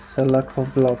is a lack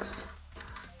of blocks.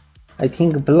 I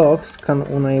think blocks can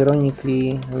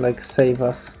unironically like save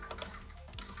us.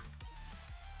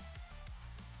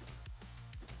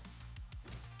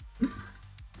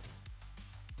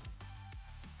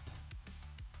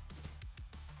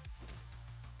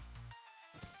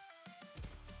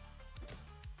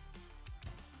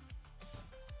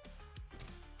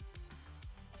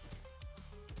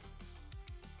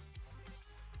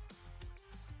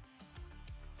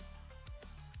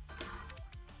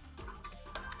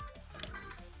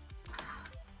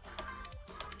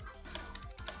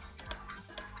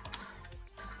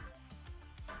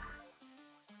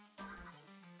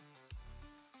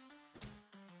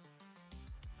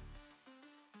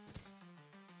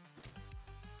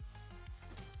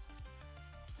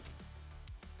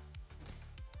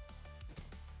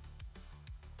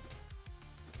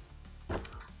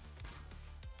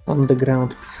 On the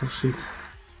ground, piece of shit.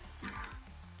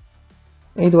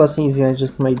 It was easy, I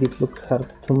just made it look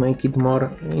hard to make it more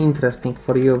interesting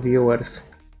for you viewers.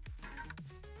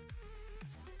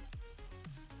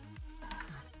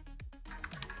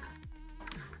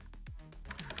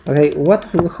 Okay,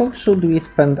 how should we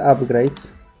spend upgrades?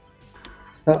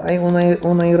 So I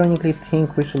unironically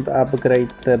think we should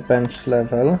upgrade the bench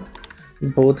level,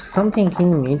 but something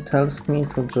in me tells me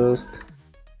to just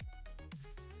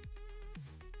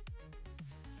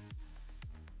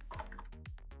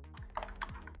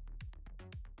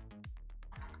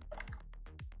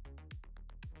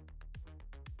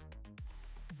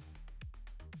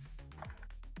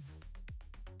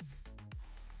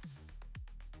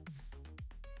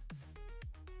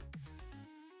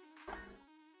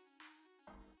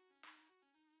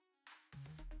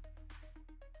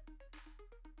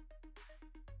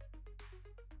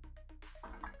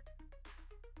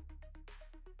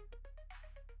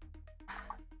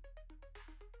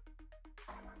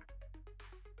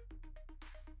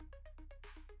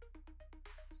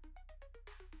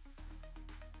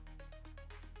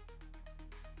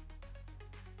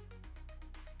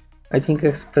I think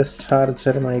express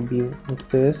charger might be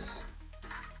this,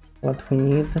 what we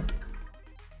need.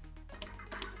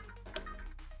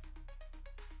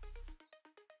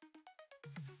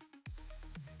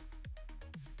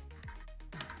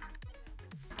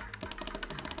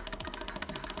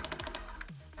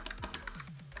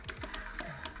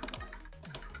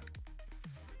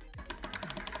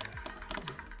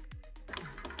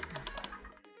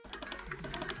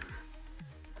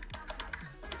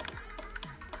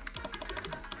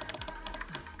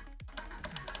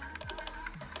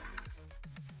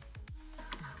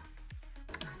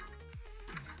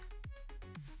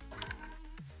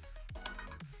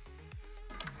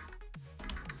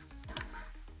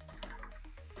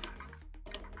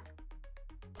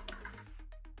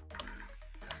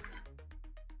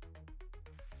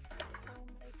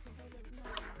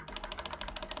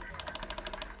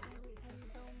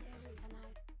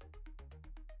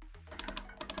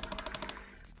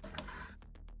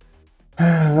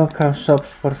 Local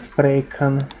shops for spray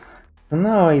can.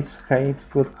 No, it's okay, it's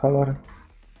good color.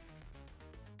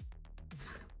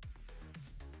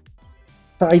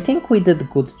 So I think we did a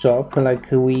good job,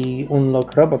 like we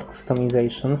unlock robot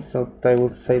customizations, so I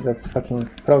would say that's fucking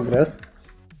progress.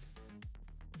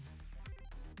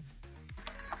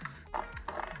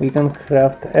 We can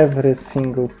craft every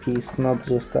single piece, not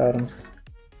just arms.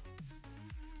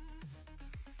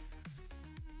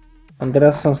 And there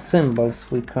are some symbols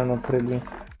we cannot really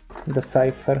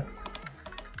decipher.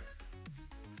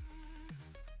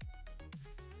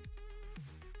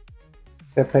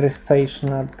 repair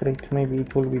station upgrade. Maybe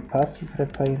it will be passive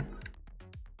repair.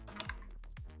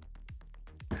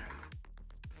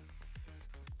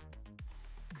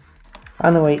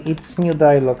 Anyway, it's new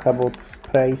dialogue about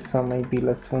spray, so maybe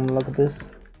let's unlock this.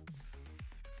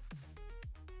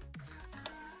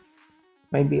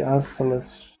 Maybe also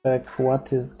let's check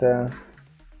what is the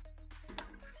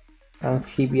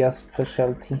amphibious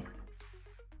specialty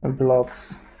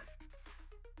blocks.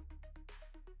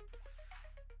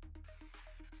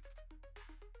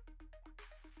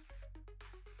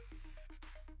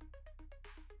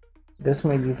 This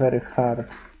may be very hard.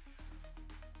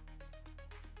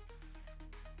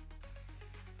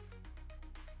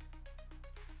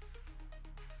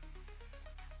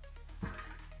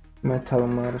 Metal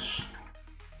Marsh.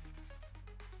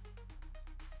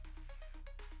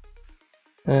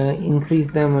 Increase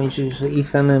damage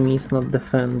if enemy is not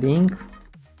defending.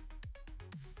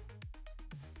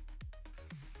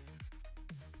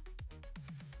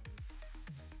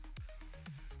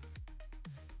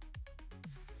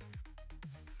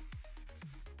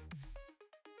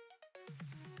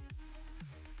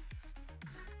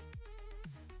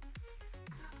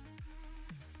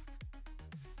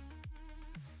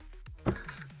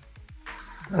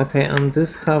 Okay, and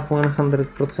this have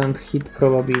 100% hit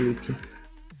probability.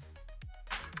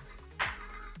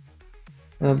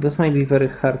 This might be very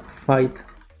hard to fight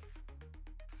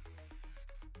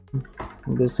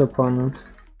this opponent,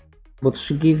 but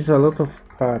she gives a lot of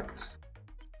parts.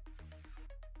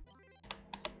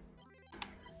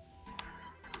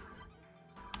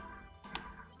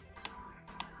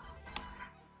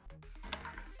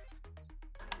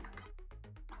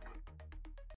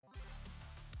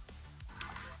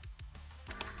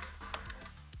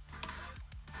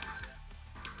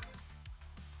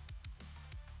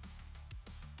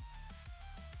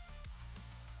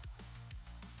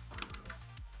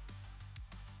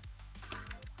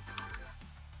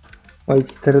 Wait,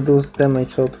 it reduces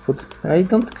damage output. I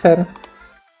don't care.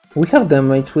 We have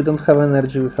damage, we don't have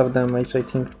energy, we have damage. I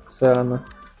think it's no,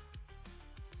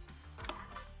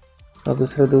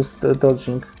 this reduced the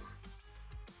dodging.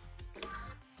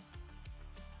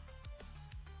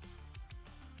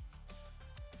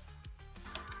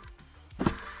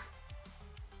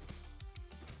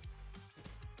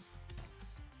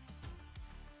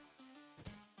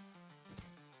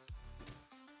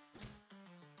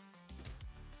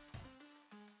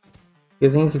 You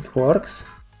think it works?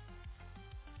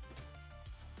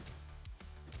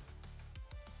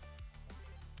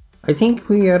 I think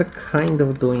we are kind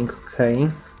of doing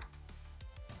okay.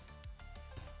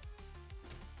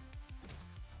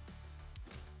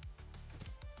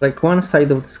 Like one side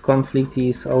of this conflict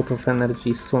is out of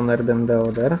energy sooner than the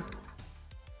other.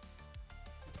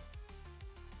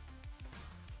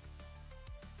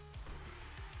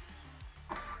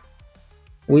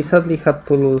 We sadly had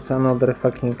to lose another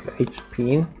fucking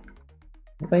HP,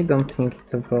 but I don't think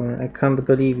it's a problem. I can't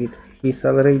believe it. He's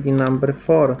already number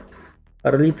 4.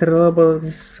 Our little robot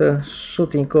is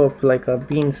shooting up like a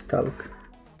beanstalk.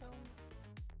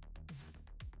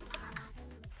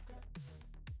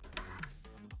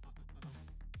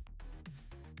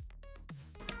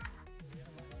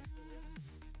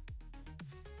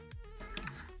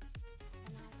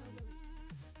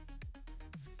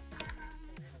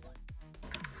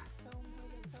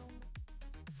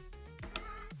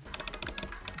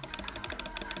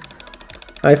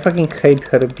 I fucking hate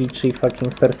her bitchy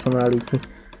fucking personality.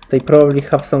 They probably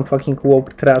have some fucking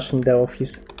woke trash in the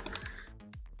office.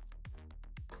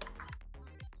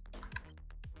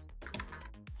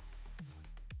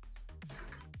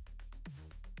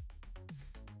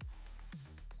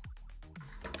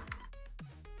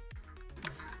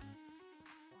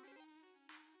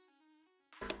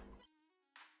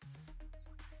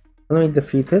 Enemy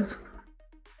defeated.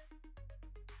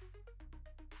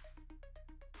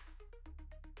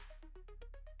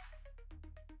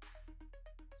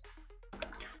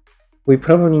 We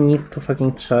probably need to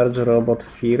fucking charge a robot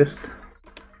first.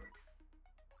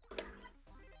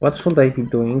 What should I be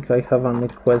doing? I have a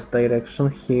quest direction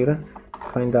here.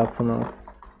 Find out now.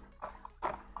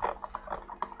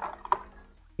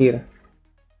 Here.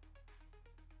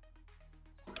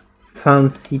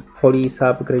 Fancy police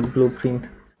upgrade blueprint.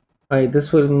 Alright,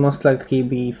 this will most likely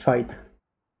be fight.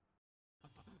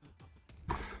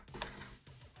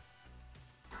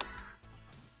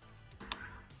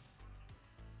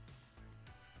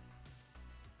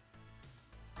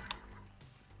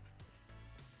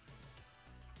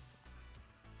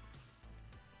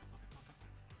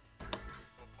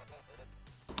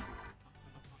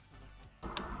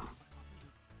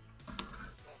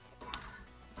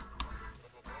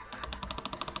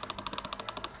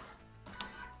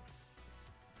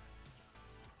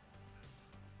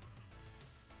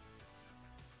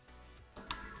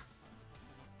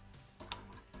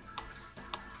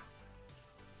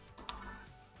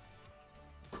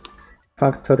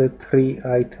 factory 3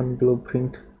 item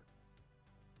blueprint.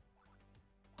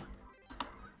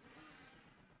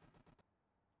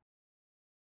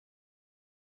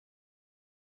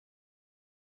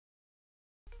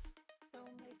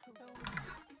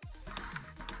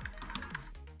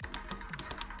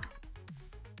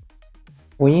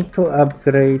 We need to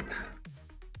upgrade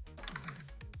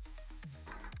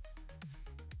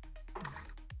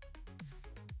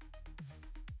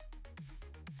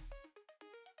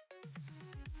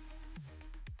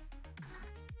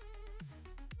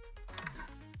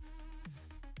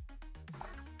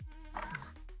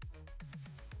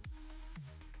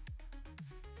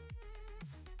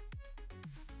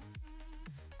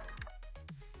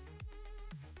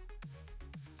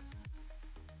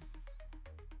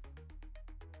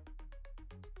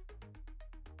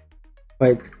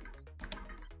wait.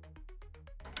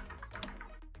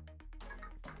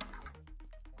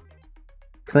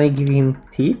 Can I give him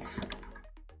teeth?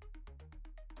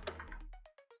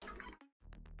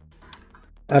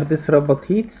 Are these robot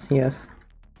teeth? Yes.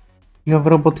 You have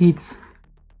robot teeth.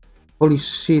 Holy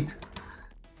shit.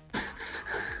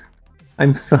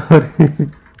 I'm sorry.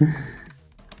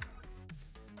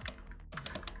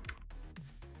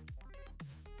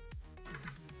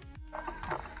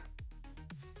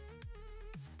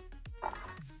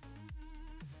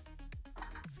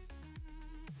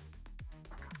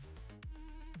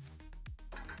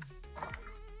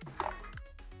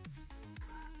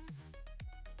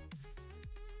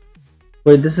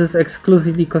 Wait, this is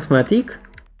exclusively cosmetic?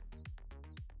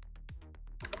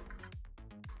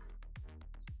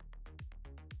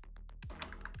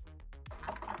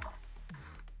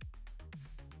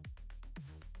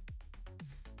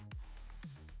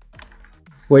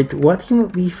 Wait, what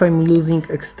if I'm losing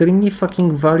extremely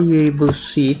fucking valuable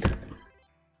shit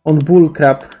on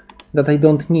bullcrap that I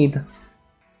don't need?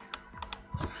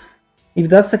 If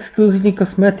that's exclusively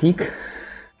cosmetic...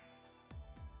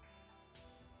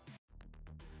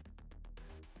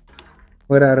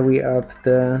 Where are we at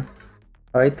the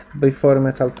fight? Before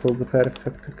metal tool, perfect,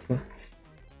 okay.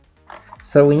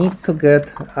 So we need to get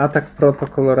attack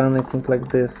protocol or anything like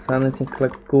this, anything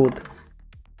like good.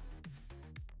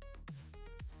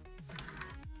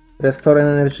 Restore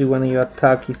energy when you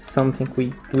attack is something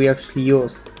we actually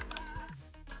use.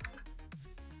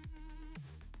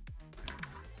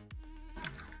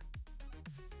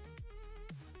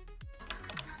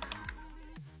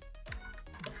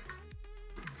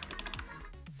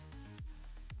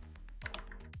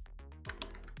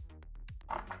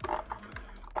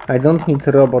 I don't need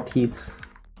robot hits.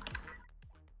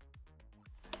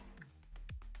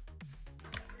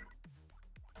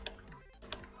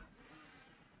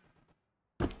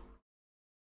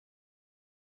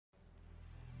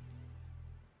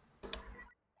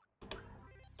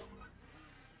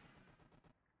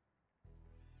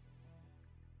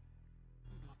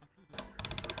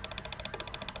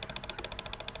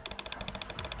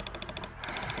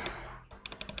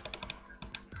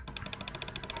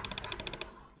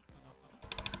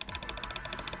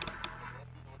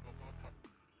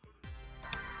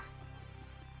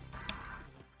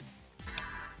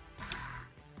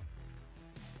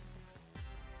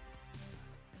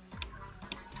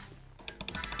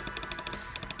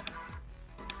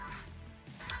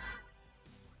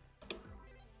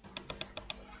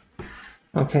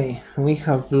 Okay, we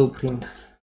have blueprint.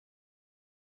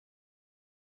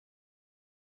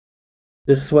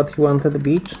 This is what you want at the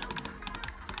beach?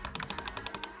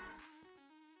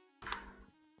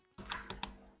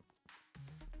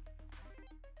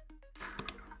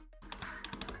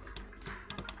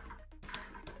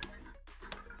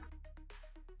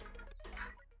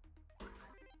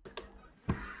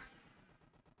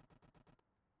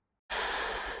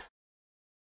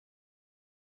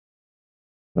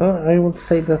 Well, I would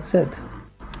say that's it.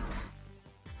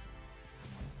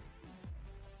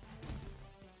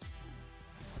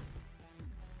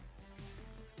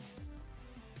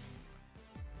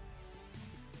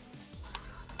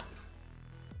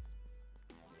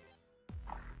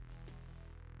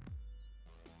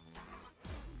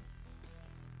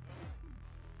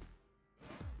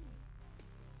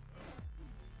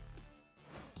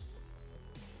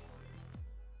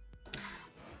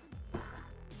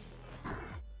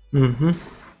 Mm-hmm.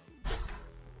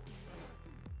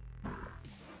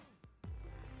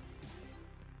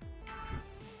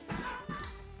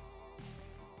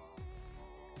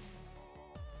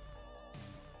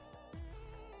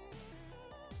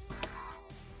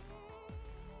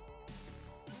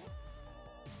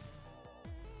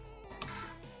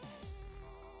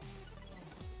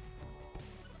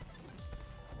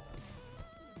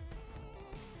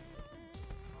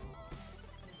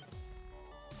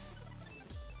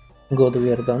 Good,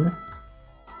 we are done.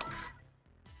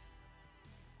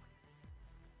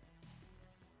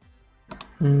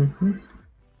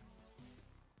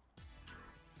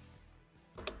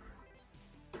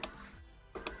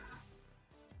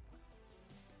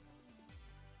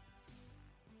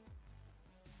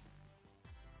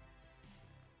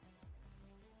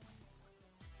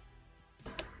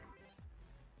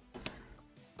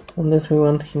 Unless we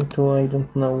want him to, I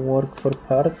don't know, work for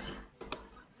parts.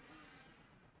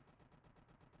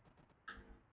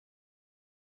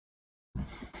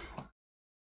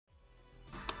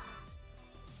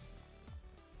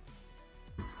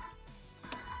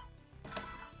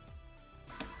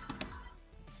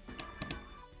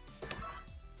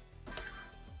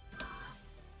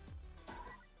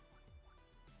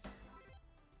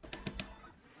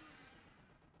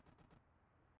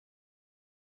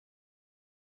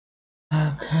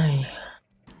 Okay.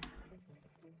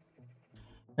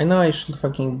 I know I should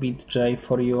fucking beat Jay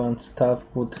for you and stuff,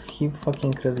 but he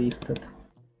fucking resisted.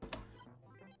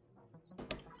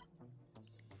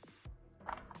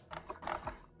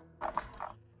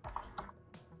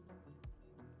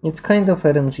 It's kind of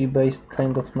RNG based,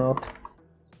 kind of not.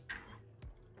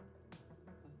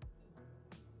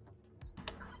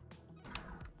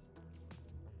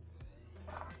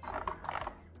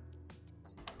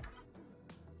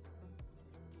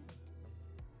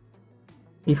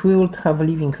 If we would have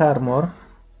living armor,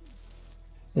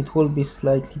 it will be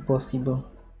slightly possible.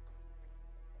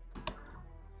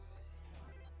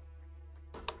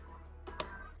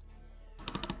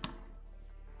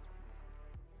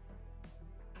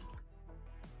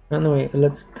 Anyway,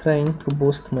 let's train to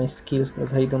boost my skills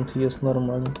that I don't use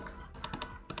normally.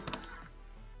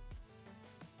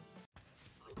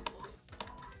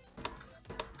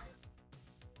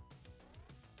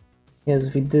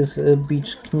 Yes, with this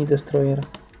beach knee destroyer.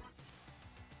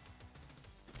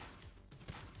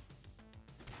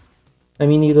 I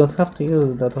mean, you don't have to use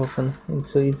it that often.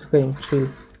 It's okay, chill.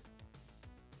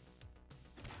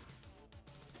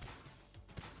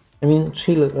 I mean,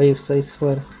 chill, I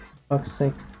swear. For fuck's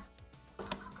sake.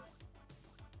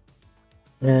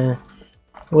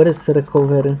 Where is the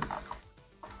recovery?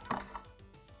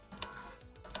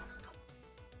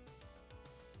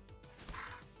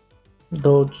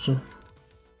 Dodge.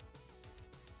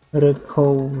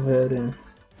 Recovery.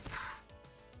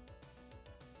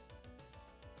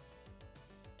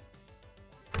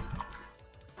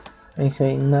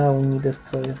 Okay, now we need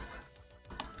destroyer.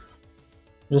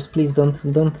 Just please don't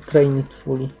train it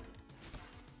fully.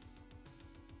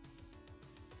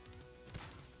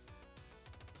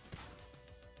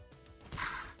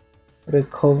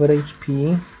 Recover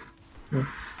HP.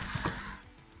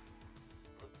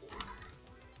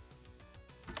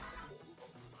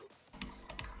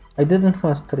 I didn't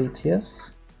master it,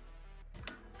 yes?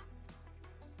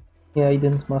 Yeah, I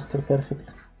didn't master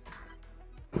perfect.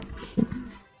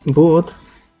 But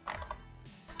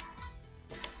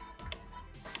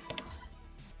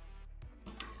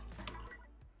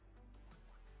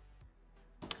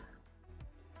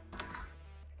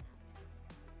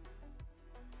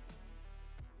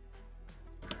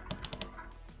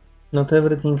not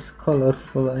everything is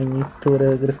colorful. I need to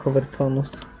recover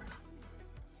tonus.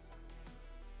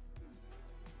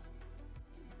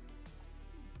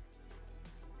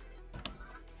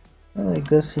 I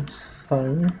guess it's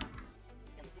fine.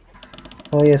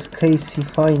 Oh yes, Casey,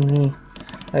 finally.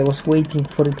 I was waiting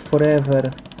for it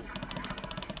forever.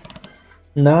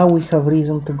 Now we have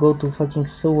reason to go to fucking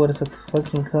sewers at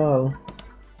fucking all.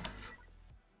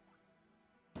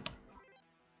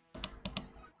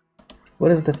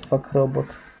 Where is the fuck robot?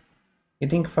 You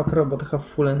think fuck robot have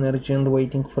full energy and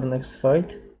waiting for next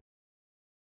fight?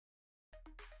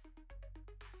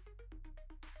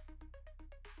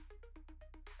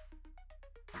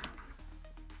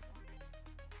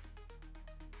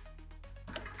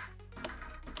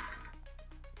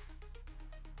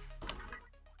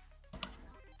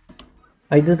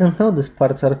 I didn't know these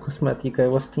parts are cosmetic. I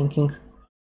was thinking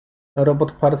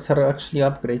robot parts are actually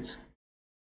upgrades.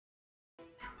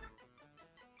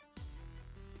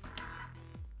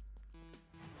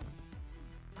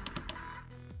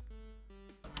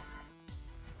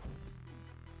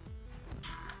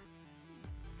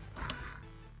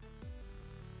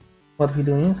 What we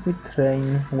doing? We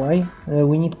train. Why?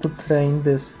 We need to train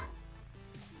this.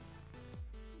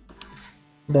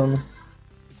 Done.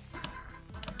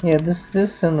 Yeah, this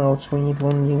is a notch. We need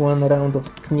only one round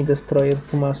of knee destroyer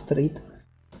to master it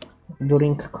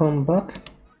during combat.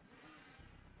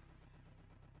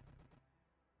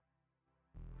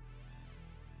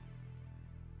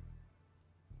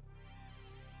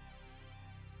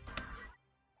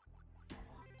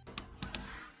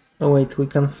 Oh wait, we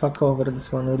can fuck over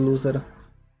this one, loser.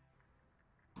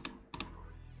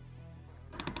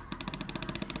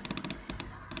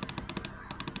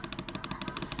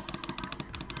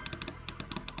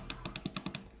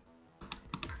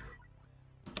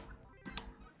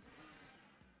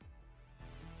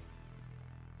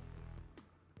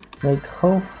 Wait,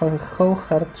 how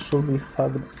hard should we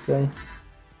fuck this guy?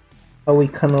 Oh, we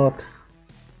cannot.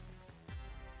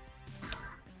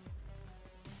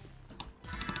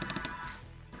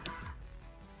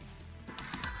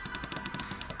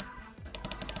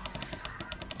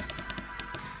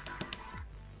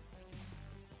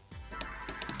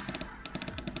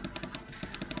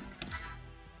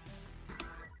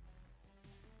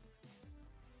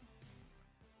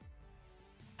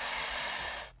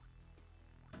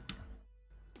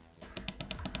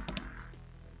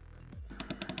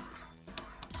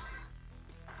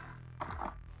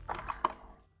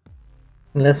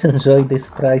 Let's enjoy these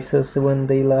prices when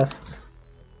they last.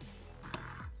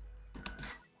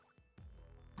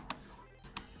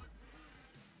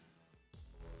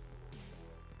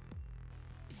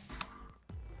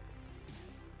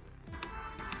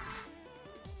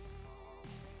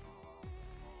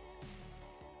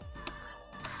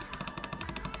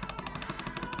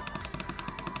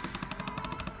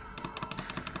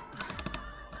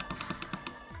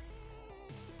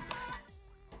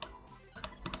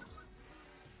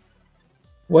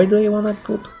 Why do I wanna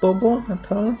go to Bobo at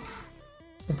all?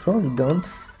 I probably don't.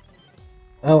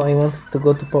 Oh, I wanted to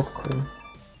go to Popcorn.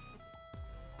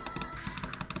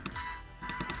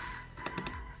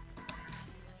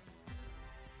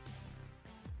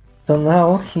 So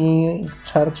now he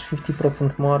charged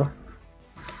 50% more.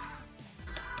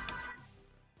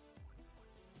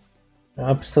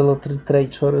 Absolutely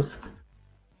treacherous.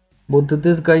 But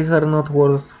these guys are not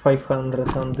worth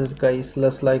 500 and this guy is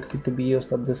less likely to be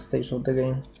used at this stage of the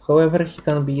game. However, he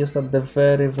can be used at the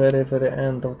very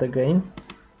end of the game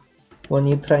when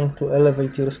you're trying to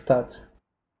elevate your stats.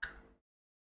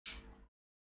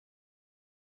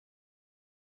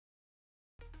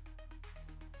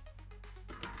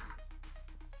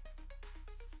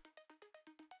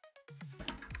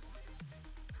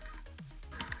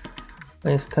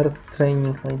 I start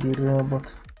training my dear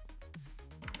robot.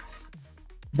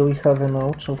 Do we have an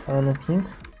ouch of anything?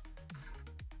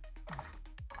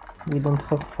 We don't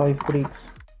have 5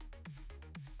 bricks.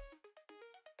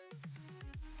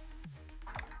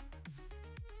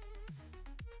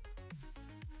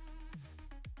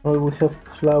 Oh, we have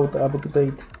cloud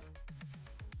update.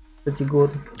 Pretty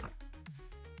good.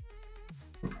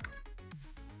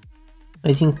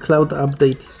 I think cloud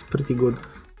update is pretty good.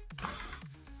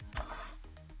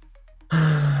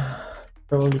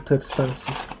 Probably too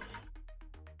expensive.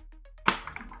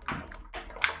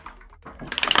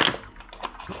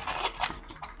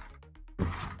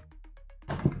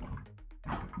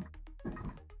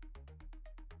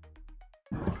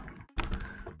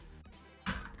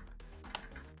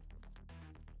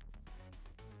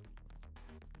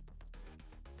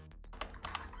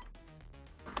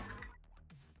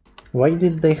 Why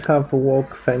did they have a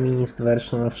woke feminist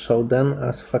version of Shodan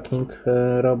as fucking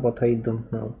robot? I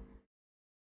don't know.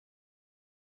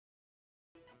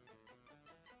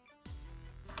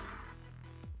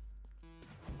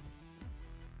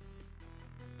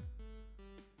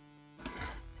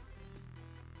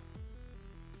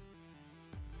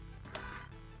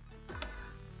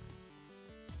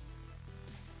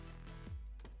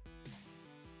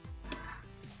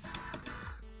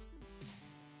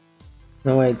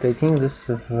 No wait, I think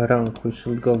this is wrong. We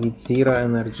should go with zero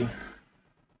energy.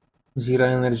 Zero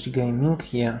energy gaming,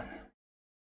 yeah.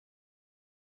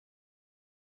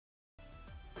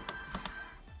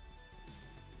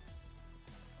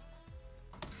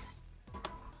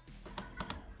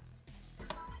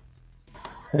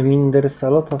 I mean, there's a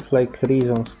lot of like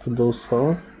reasons to do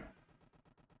so.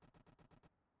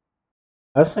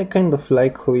 As I kind of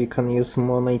like how you can use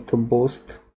money to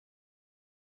boost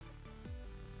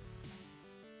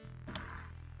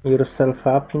yourself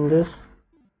up in this.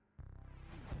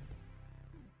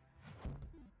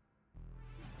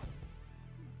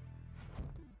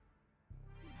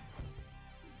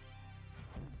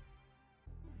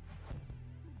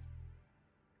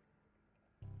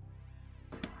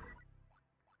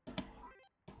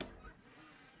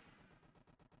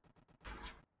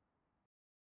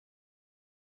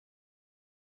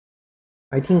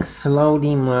 I think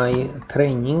slowly my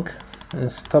training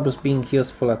stops being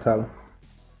useful at all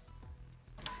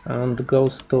and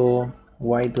goes to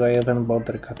why do I even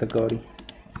bother category.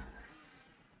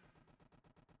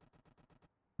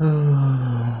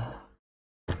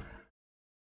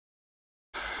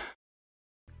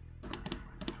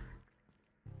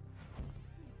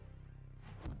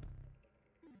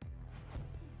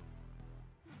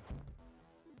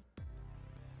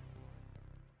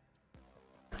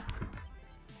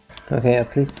 Okay,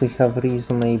 at least we have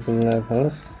reasonable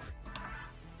levels.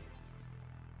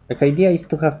 Like, idea is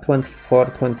to have 24,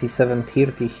 27,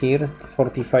 30 here,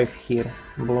 45 here,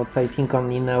 but I think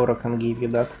only Neuro can give you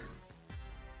that.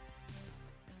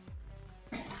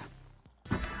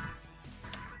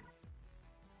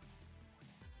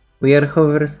 We are,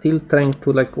 however, still trying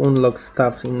to like unlock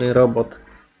stuff in the robot.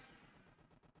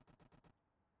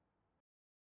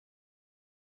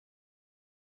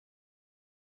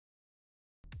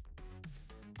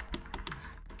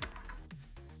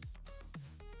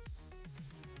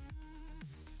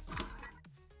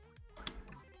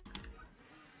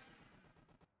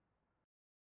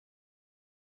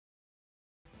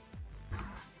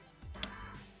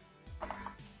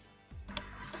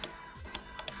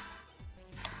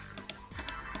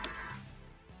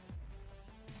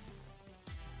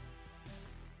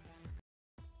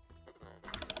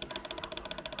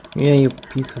 Yeah, you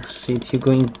piece of shit, you're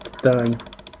going to die.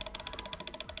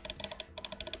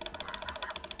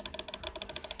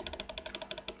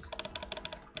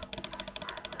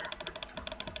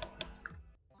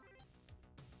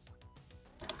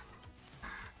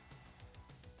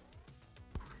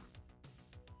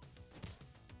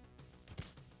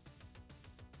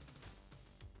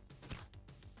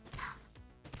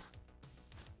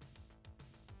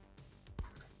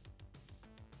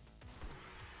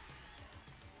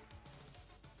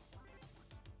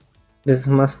 This is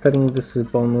mastering, this is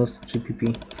bonus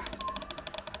GPP.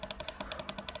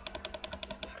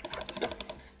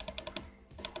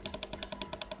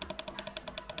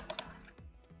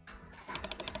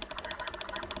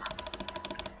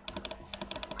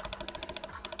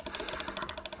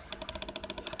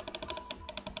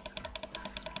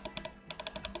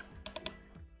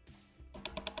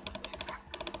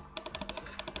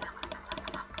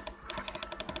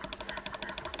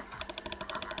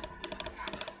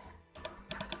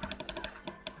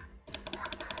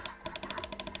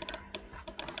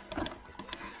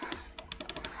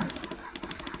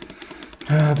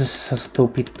 Ah, this is so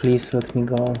stupid, please let me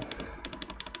go.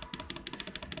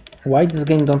 Why this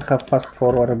game don't have fast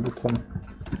forward button?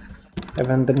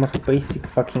 Even the most basic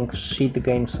fucking shit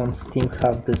games on Steam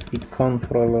have this with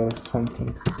control or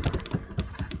something.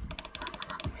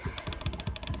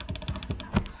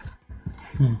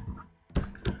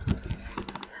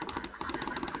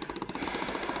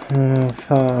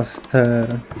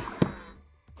 Faster.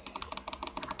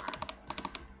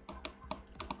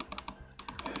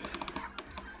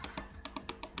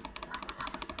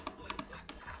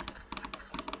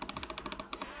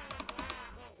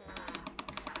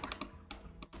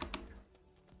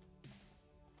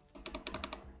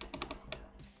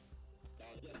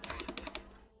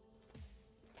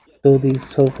 Dude is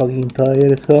so fucking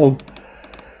tired, so...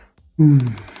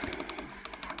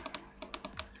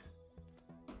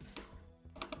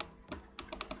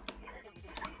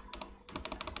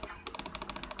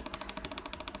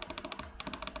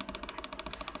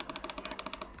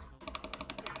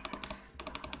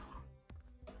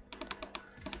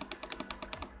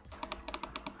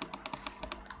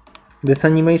 This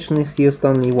animation is used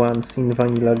only once in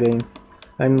vanilla game.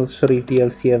 I'm not sure if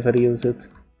DLC ever use it.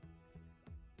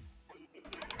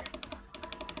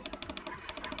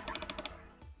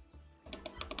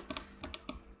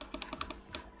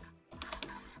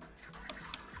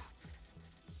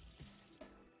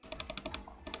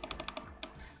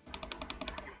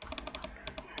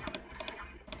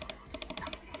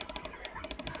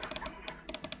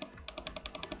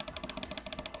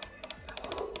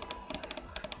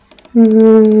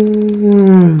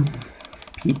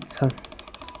 Pizza.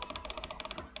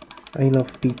 I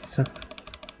love pizza.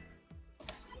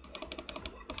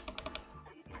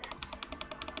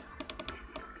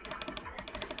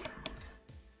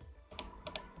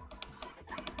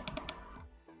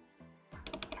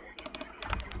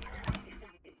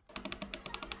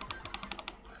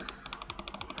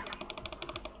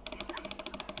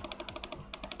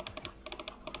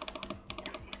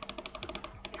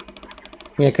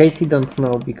 Yeah, Casey don't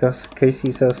know because Casey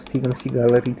is a Steven Seagal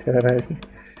literally.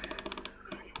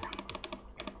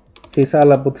 He's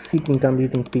all about sitting and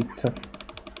eating pizza.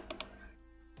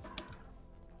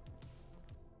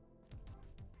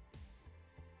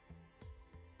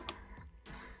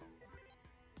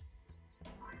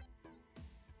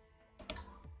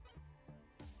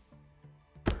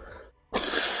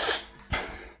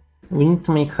 We need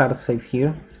to make hard save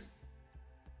here.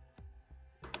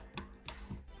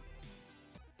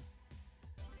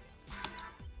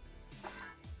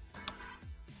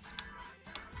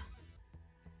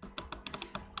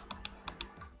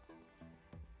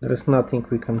 There is nothing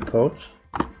we can touch.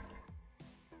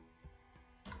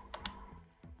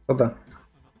 Szkoda.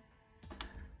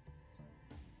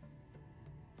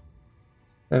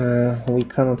 We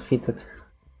cannot fit it.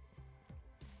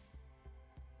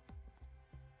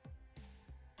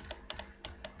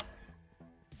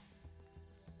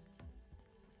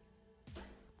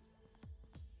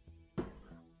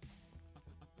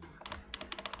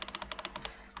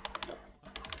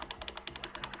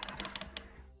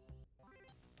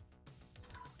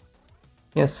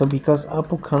 Yes, so because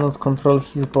Apu cannot control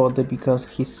his body because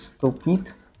he's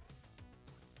stupid.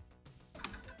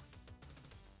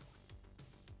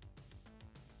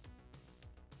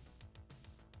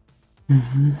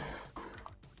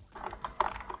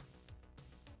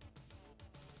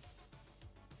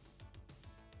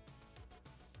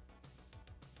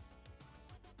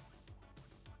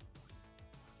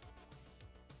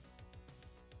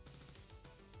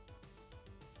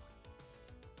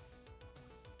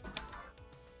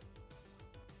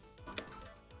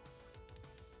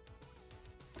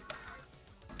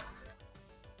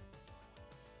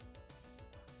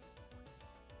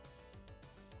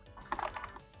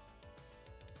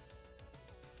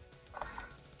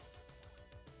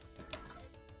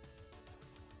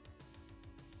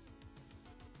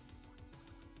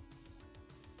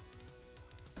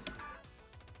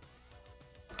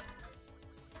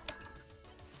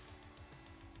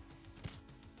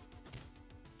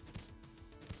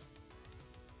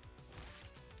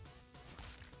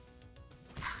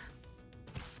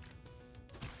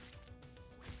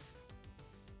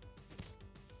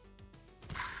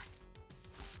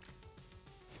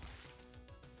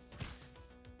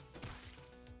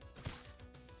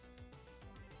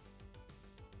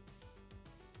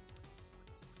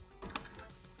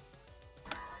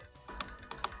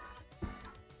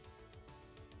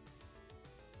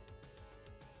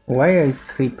 Why I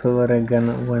triple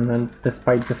Regan when,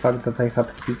 despite the fact that I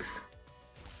had kicks?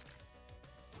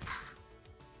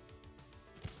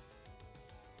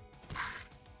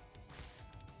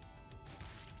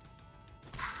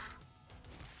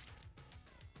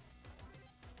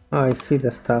 Oh, I see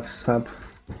the staff sub.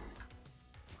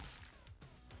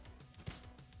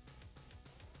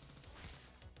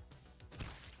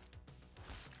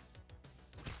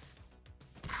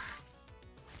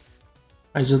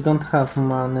 I just don't have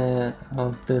money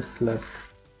of this left.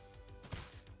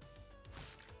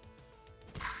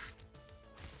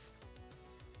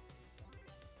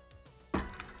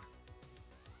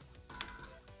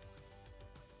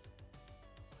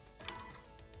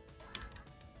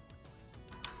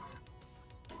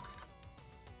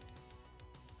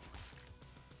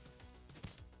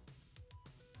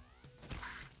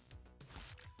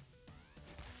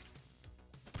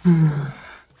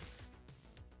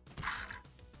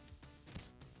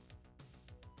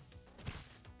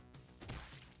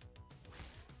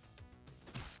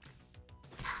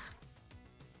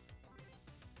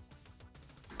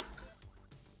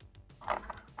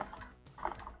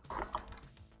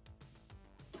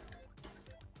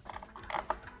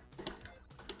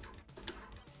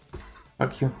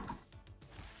 Fuck you.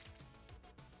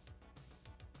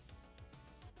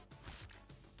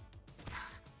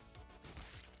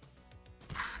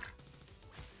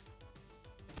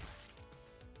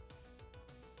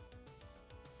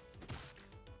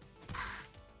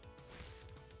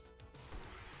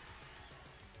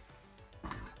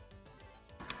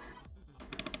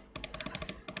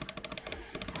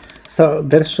 So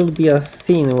there should be a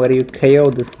scene where you KO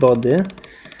this body,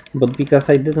 but because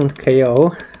I didn't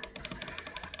KO,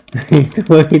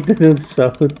 it didn't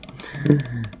show.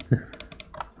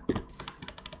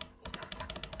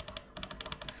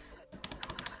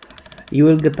 You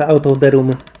will get out of the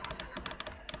room.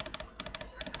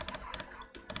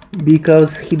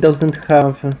 Because he doesn't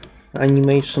have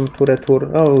animation to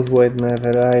return. Oh wait,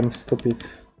 never, I'm stupid.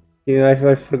 Yeah,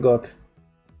 I forgot.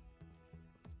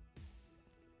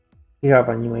 You have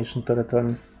animation to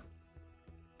return.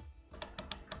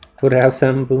 To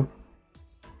reassemble.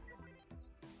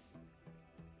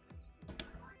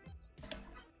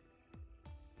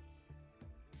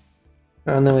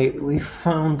 Anyway, we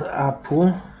found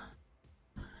Apple,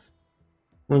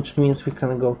 which means we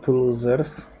can go to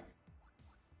losers.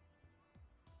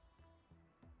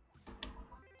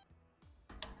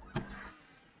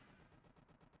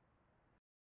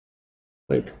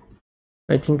 Wait,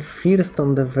 I think first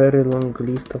on the very long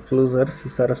list of losers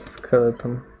is our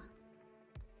skeleton.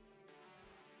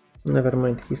 Never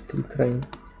mind, he's still trained.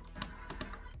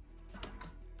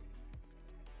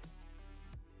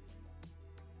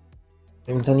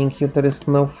 I'm telling you, there is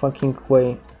no fucking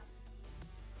way.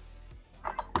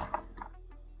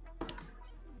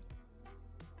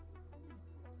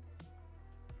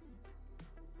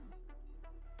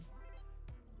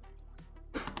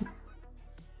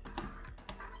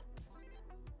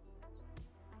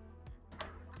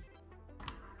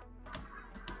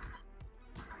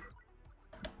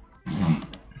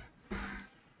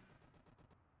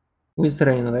 We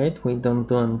train, right? We don't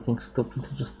do anything stupid,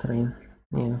 just train.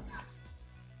 Yeah.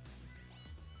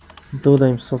 Dude,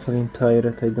 I'm so fucking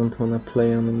tired, I don't wanna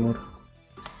play anymore.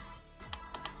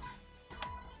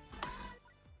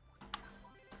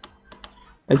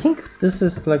 I think this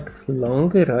is like long,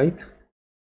 right?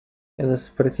 Yeah, this is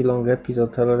a pretty long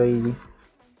episode already.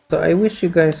 So I wish you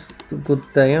guys a good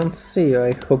day and see you.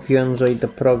 I hope you enjoyed the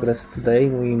progress today.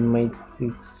 We made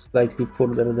it slightly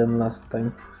further than last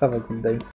time. Have a good day.